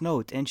a nice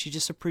note, and she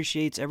just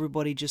appreciates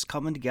everybody just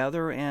coming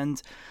together and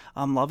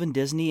loving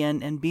Disney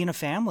and being a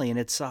family, and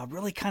it's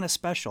really kind of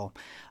special.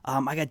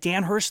 I got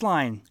Dan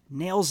Hirschline,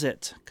 nails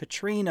it.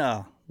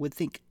 Katrina, would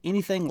think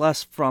anything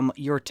less from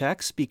your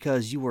text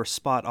because you were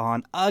spot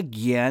on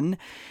again.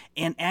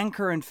 And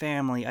Anchor and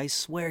family, I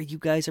swear you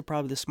guys are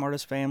probably the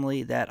smartest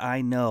family that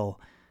I know.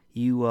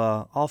 You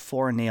all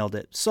 4 nailed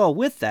it. So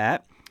with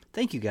that,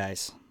 thank you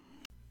guys.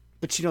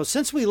 But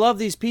since we love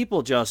these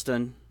people,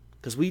 Justin,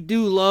 because we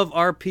do love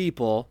our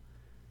people,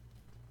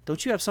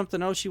 don't you have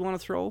something else you want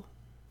to throw?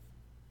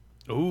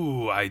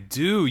 Ooh, I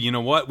do. You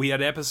know what? We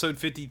had episode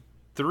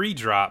 53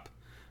 drop.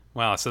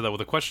 Wow, I said that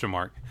with a question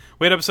mark.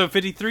 We had episode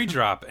 53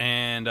 drop,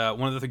 and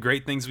one of the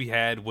great things we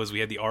had was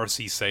we had the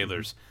RC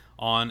Sailors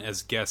on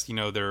as guests.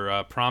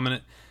 They're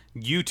prominent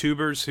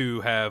YouTubers who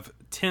have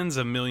tens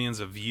of millions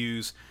of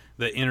views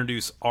that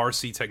introduce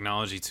RC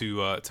technology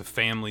to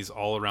families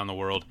all around the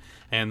world.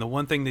 And the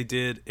one thing they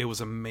did, it was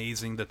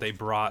amazing that they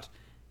brought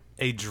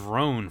a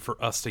drone for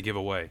us to give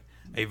away.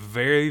 A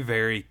very,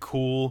 very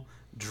cool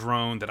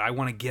drone that I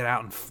want to get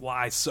out and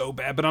fly so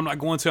bad, but I'm not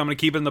going to. I'm going to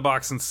keep it in the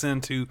box and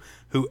send to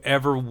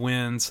whoever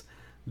wins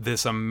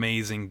this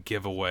amazing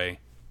giveaway.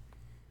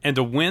 And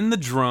to win the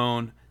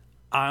drone,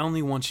 I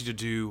only want you to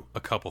do a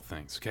couple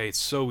things, okay? It's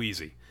so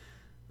easy.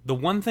 The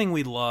one thing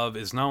we love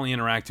is not only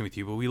interacting with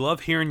you, but we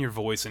love hearing your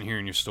voice and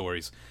hearing your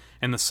stories.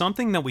 And the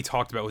something that we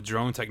talked about with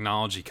drone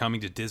technology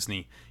coming to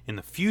Disney in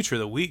the future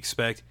that we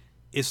expect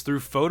is through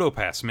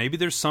PhotoPass. Maybe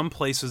there's some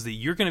places that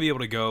you're going to be able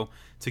to go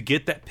to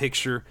get that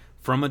picture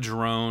from a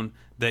drone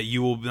that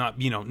you will not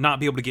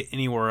be able to get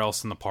anywhere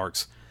else in the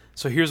parks.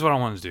 So here's what I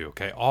want to do,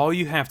 okay? All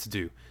you have to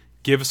do,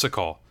 give us a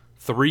call,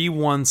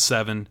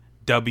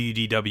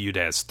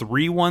 317-WDW-DAS,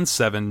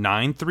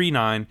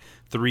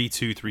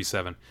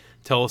 317-939-3237.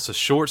 Tell us a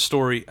short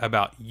story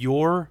about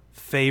your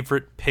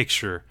favorite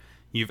picture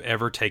you've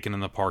ever taken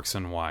in the parks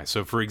and why.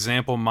 So, for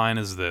example, mine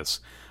is this.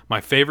 My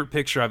favorite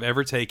picture I've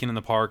ever taken in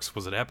the parks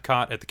was at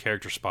Epcot at the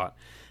character spot.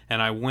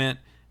 And I went,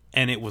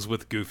 and it was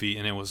with Goofy,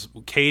 and it was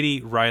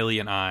Katie, Riley,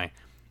 and I.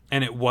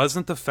 And it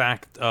wasn't the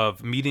fact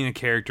of meeting a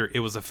character,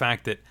 it was the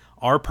fact that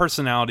our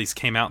personalities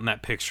came out in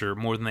that picture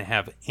more than they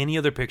have any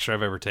other picture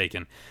I've ever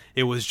taken.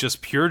 It was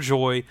just pure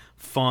joy,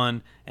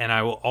 fun, and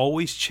I will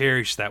always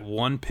cherish that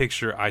one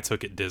picture I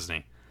took at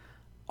Disney.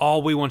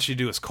 All we want you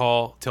to do is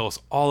call, tell us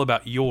all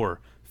about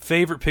your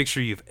favorite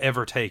picture you've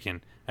ever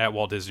taken at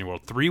Walt Disney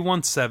World.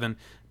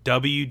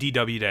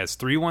 317-WDW-DAS,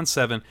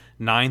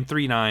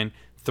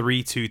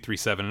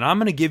 317-939-3237. And I'm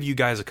going to give you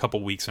guys a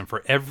couple weeks, and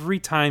for every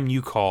time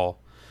you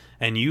call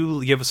and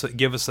you give us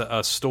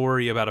a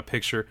story about a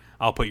picture,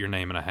 I'll put your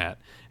name in a hat.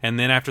 And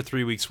then after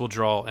 3 weeks, we'll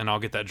draw, and I'll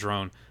get that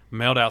drone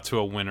mailed out to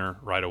a winner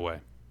right away.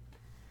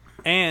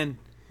 And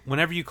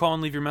whenever you call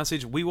and leave your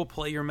message, we will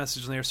play your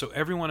message there so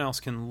everyone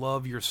else can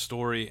love your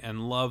story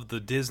and love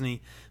the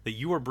Disney that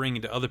you are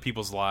bringing to other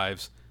people's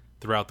lives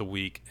throughout the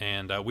week.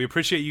 And we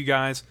appreciate you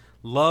guys.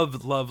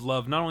 Love, love,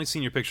 love not only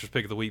seeing your pictures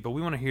pick of the week, but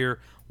we want to hear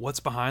what's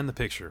behind the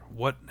picture.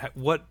 What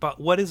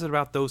is it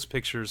about those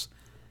pictures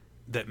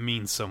that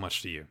means so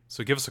much to you.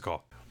 So give us a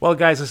call. Well,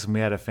 guys, listen,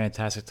 we had a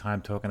fantastic time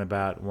talking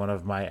about one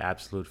of my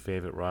absolute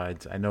favorite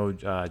rides. I know,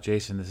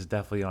 Jason, this is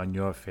definitely on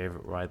your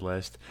favorite ride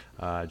list.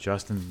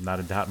 Justin,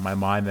 not a doubt in my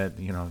mind that,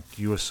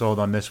 you were sold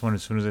on this one.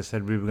 As soon as I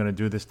said we were going to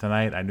do this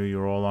tonight, I knew you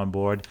were all on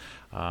board.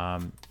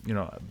 I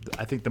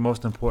think the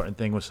most important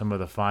thing was some of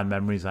the fond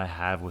memories I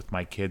have with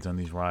my kids on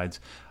these rides.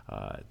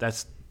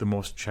 That's the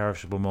most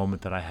cherishable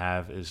moment that I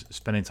have, is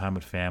spending time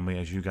with family.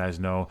 As you guys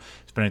know,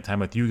 spending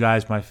time with you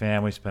guys, my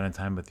family, spending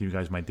time with you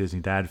guys, my Disney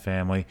Dad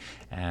family,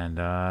 and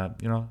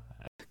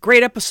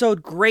great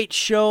episode, great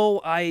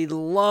show. I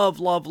love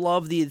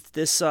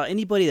this.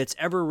 Anybody that's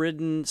ever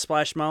ridden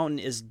Splash Mountain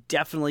is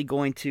definitely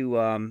going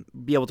to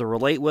be able to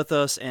relate with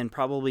us, and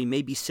probably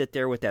maybe sit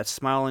there with that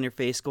smile on your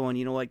face, going,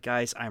 "You know what,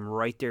 guys, I'm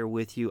right there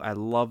with you. I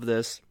love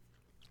this."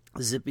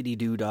 Zippity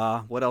doo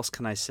dah. What else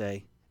can I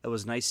say? It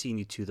was nice seeing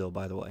you too, though.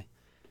 By the way.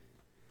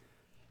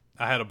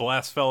 I had a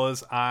blast,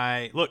 fellas.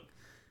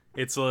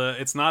 It's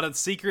not a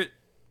secret.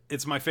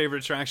 It's my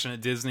favorite attraction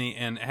at Disney,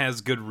 and it has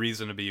good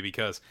reason to be,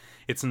 because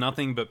it's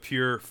nothing but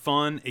pure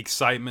fun,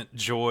 excitement,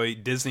 joy,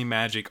 Disney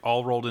magic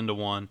all rolled into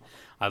one.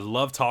 I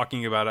love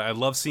talking about it. I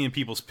love seeing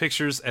people's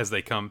pictures as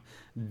they come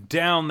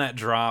down that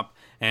drop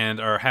and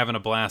are having a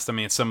blast. I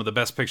mean, some of the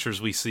best pictures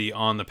we see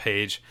on the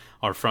page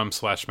are from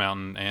Splash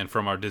Mountain and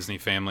from our Disney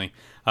family.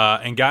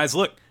 And guys,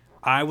 look,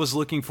 I was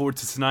looking forward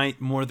to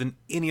tonight more than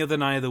any other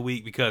night of the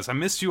week, because I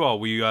missed you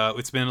all.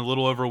 It's been a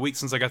little over a week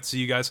since I got to see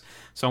you guys,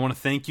 so I want to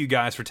thank you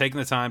guys for taking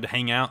the time to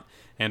hang out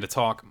and to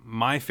talk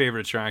my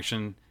favorite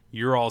attraction,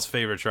 your all's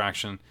favorite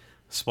attraction,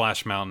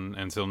 Splash Mountain.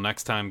 Until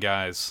next time,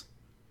 guys,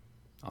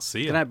 I'll see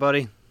you. Good night,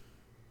 buddy.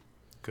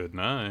 Good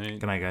night.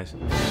 Good night, guys.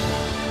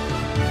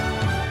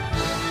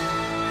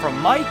 From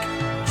Mike,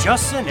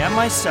 Justin, and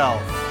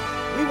myself,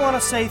 we want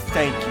to say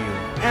thank you.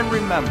 And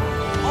remember,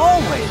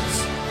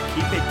 always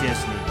keep it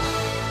Disney.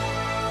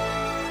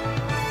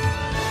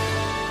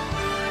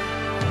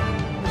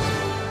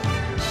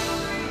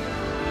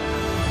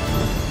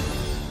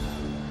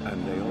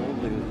 And they all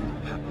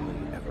live happily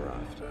ever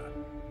after.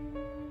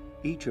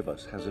 Each of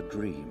us has a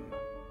dream,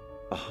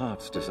 a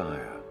heart's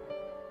desire.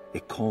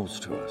 It calls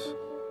to us.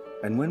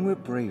 And when we're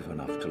brave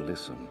enough to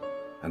listen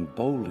and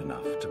bold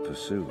enough to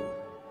pursue,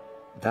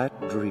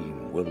 that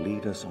dream will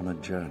lead us on a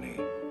journey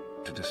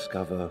to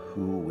discover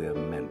who we're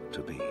meant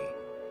to be.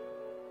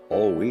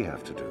 All we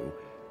have to do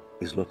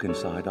is look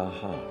inside our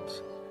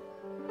hearts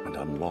and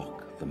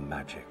unlock the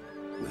magic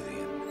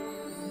within.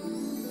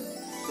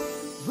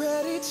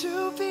 Ready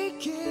to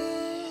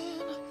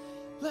begin.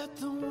 Let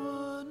the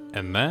one.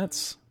 And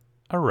that's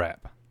a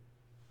wrap.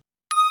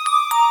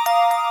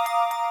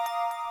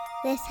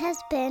 This has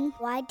been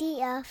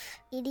YDF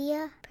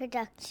Media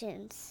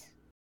Productions.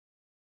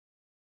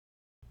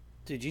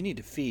 Dude, you need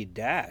to feed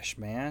Dash,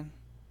 man.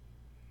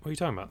 What are you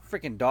talking about?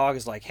 Freaking dog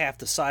is like half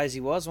the size he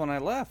was when I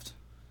left.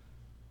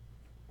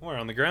 Where,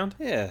 on the ground?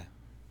 Yeah.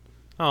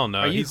 Oh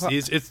no,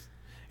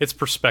 it's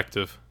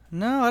perspective.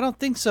 No, I don't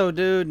think so,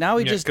 dude. Now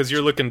he just, because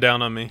you're looking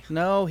down on me.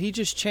 No, he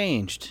just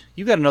changed.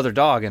 You got another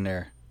dog in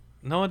there.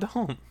 No, I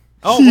don't.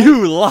 Oh,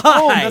 you lie.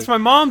 Oh, that's my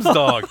mom's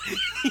dog.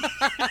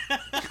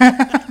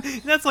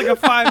 That's like a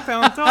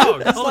 5-pound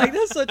dog.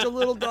 That's such a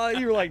little dog.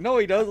 You were like, no,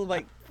 he doesn't. I'm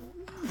like,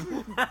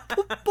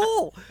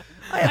 bull.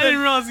 I didn't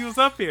realize he was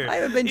up here. I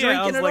haven't been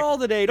drinking at all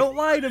today. Don't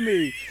lie to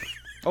me.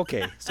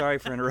 Okay, sorry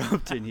for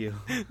interrupting you.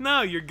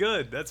 No, you're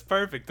good. That's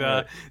perfect.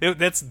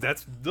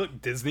 That's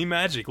look, Disney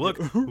magic.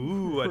 Look,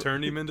 ooh, I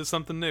turned him into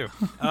something new.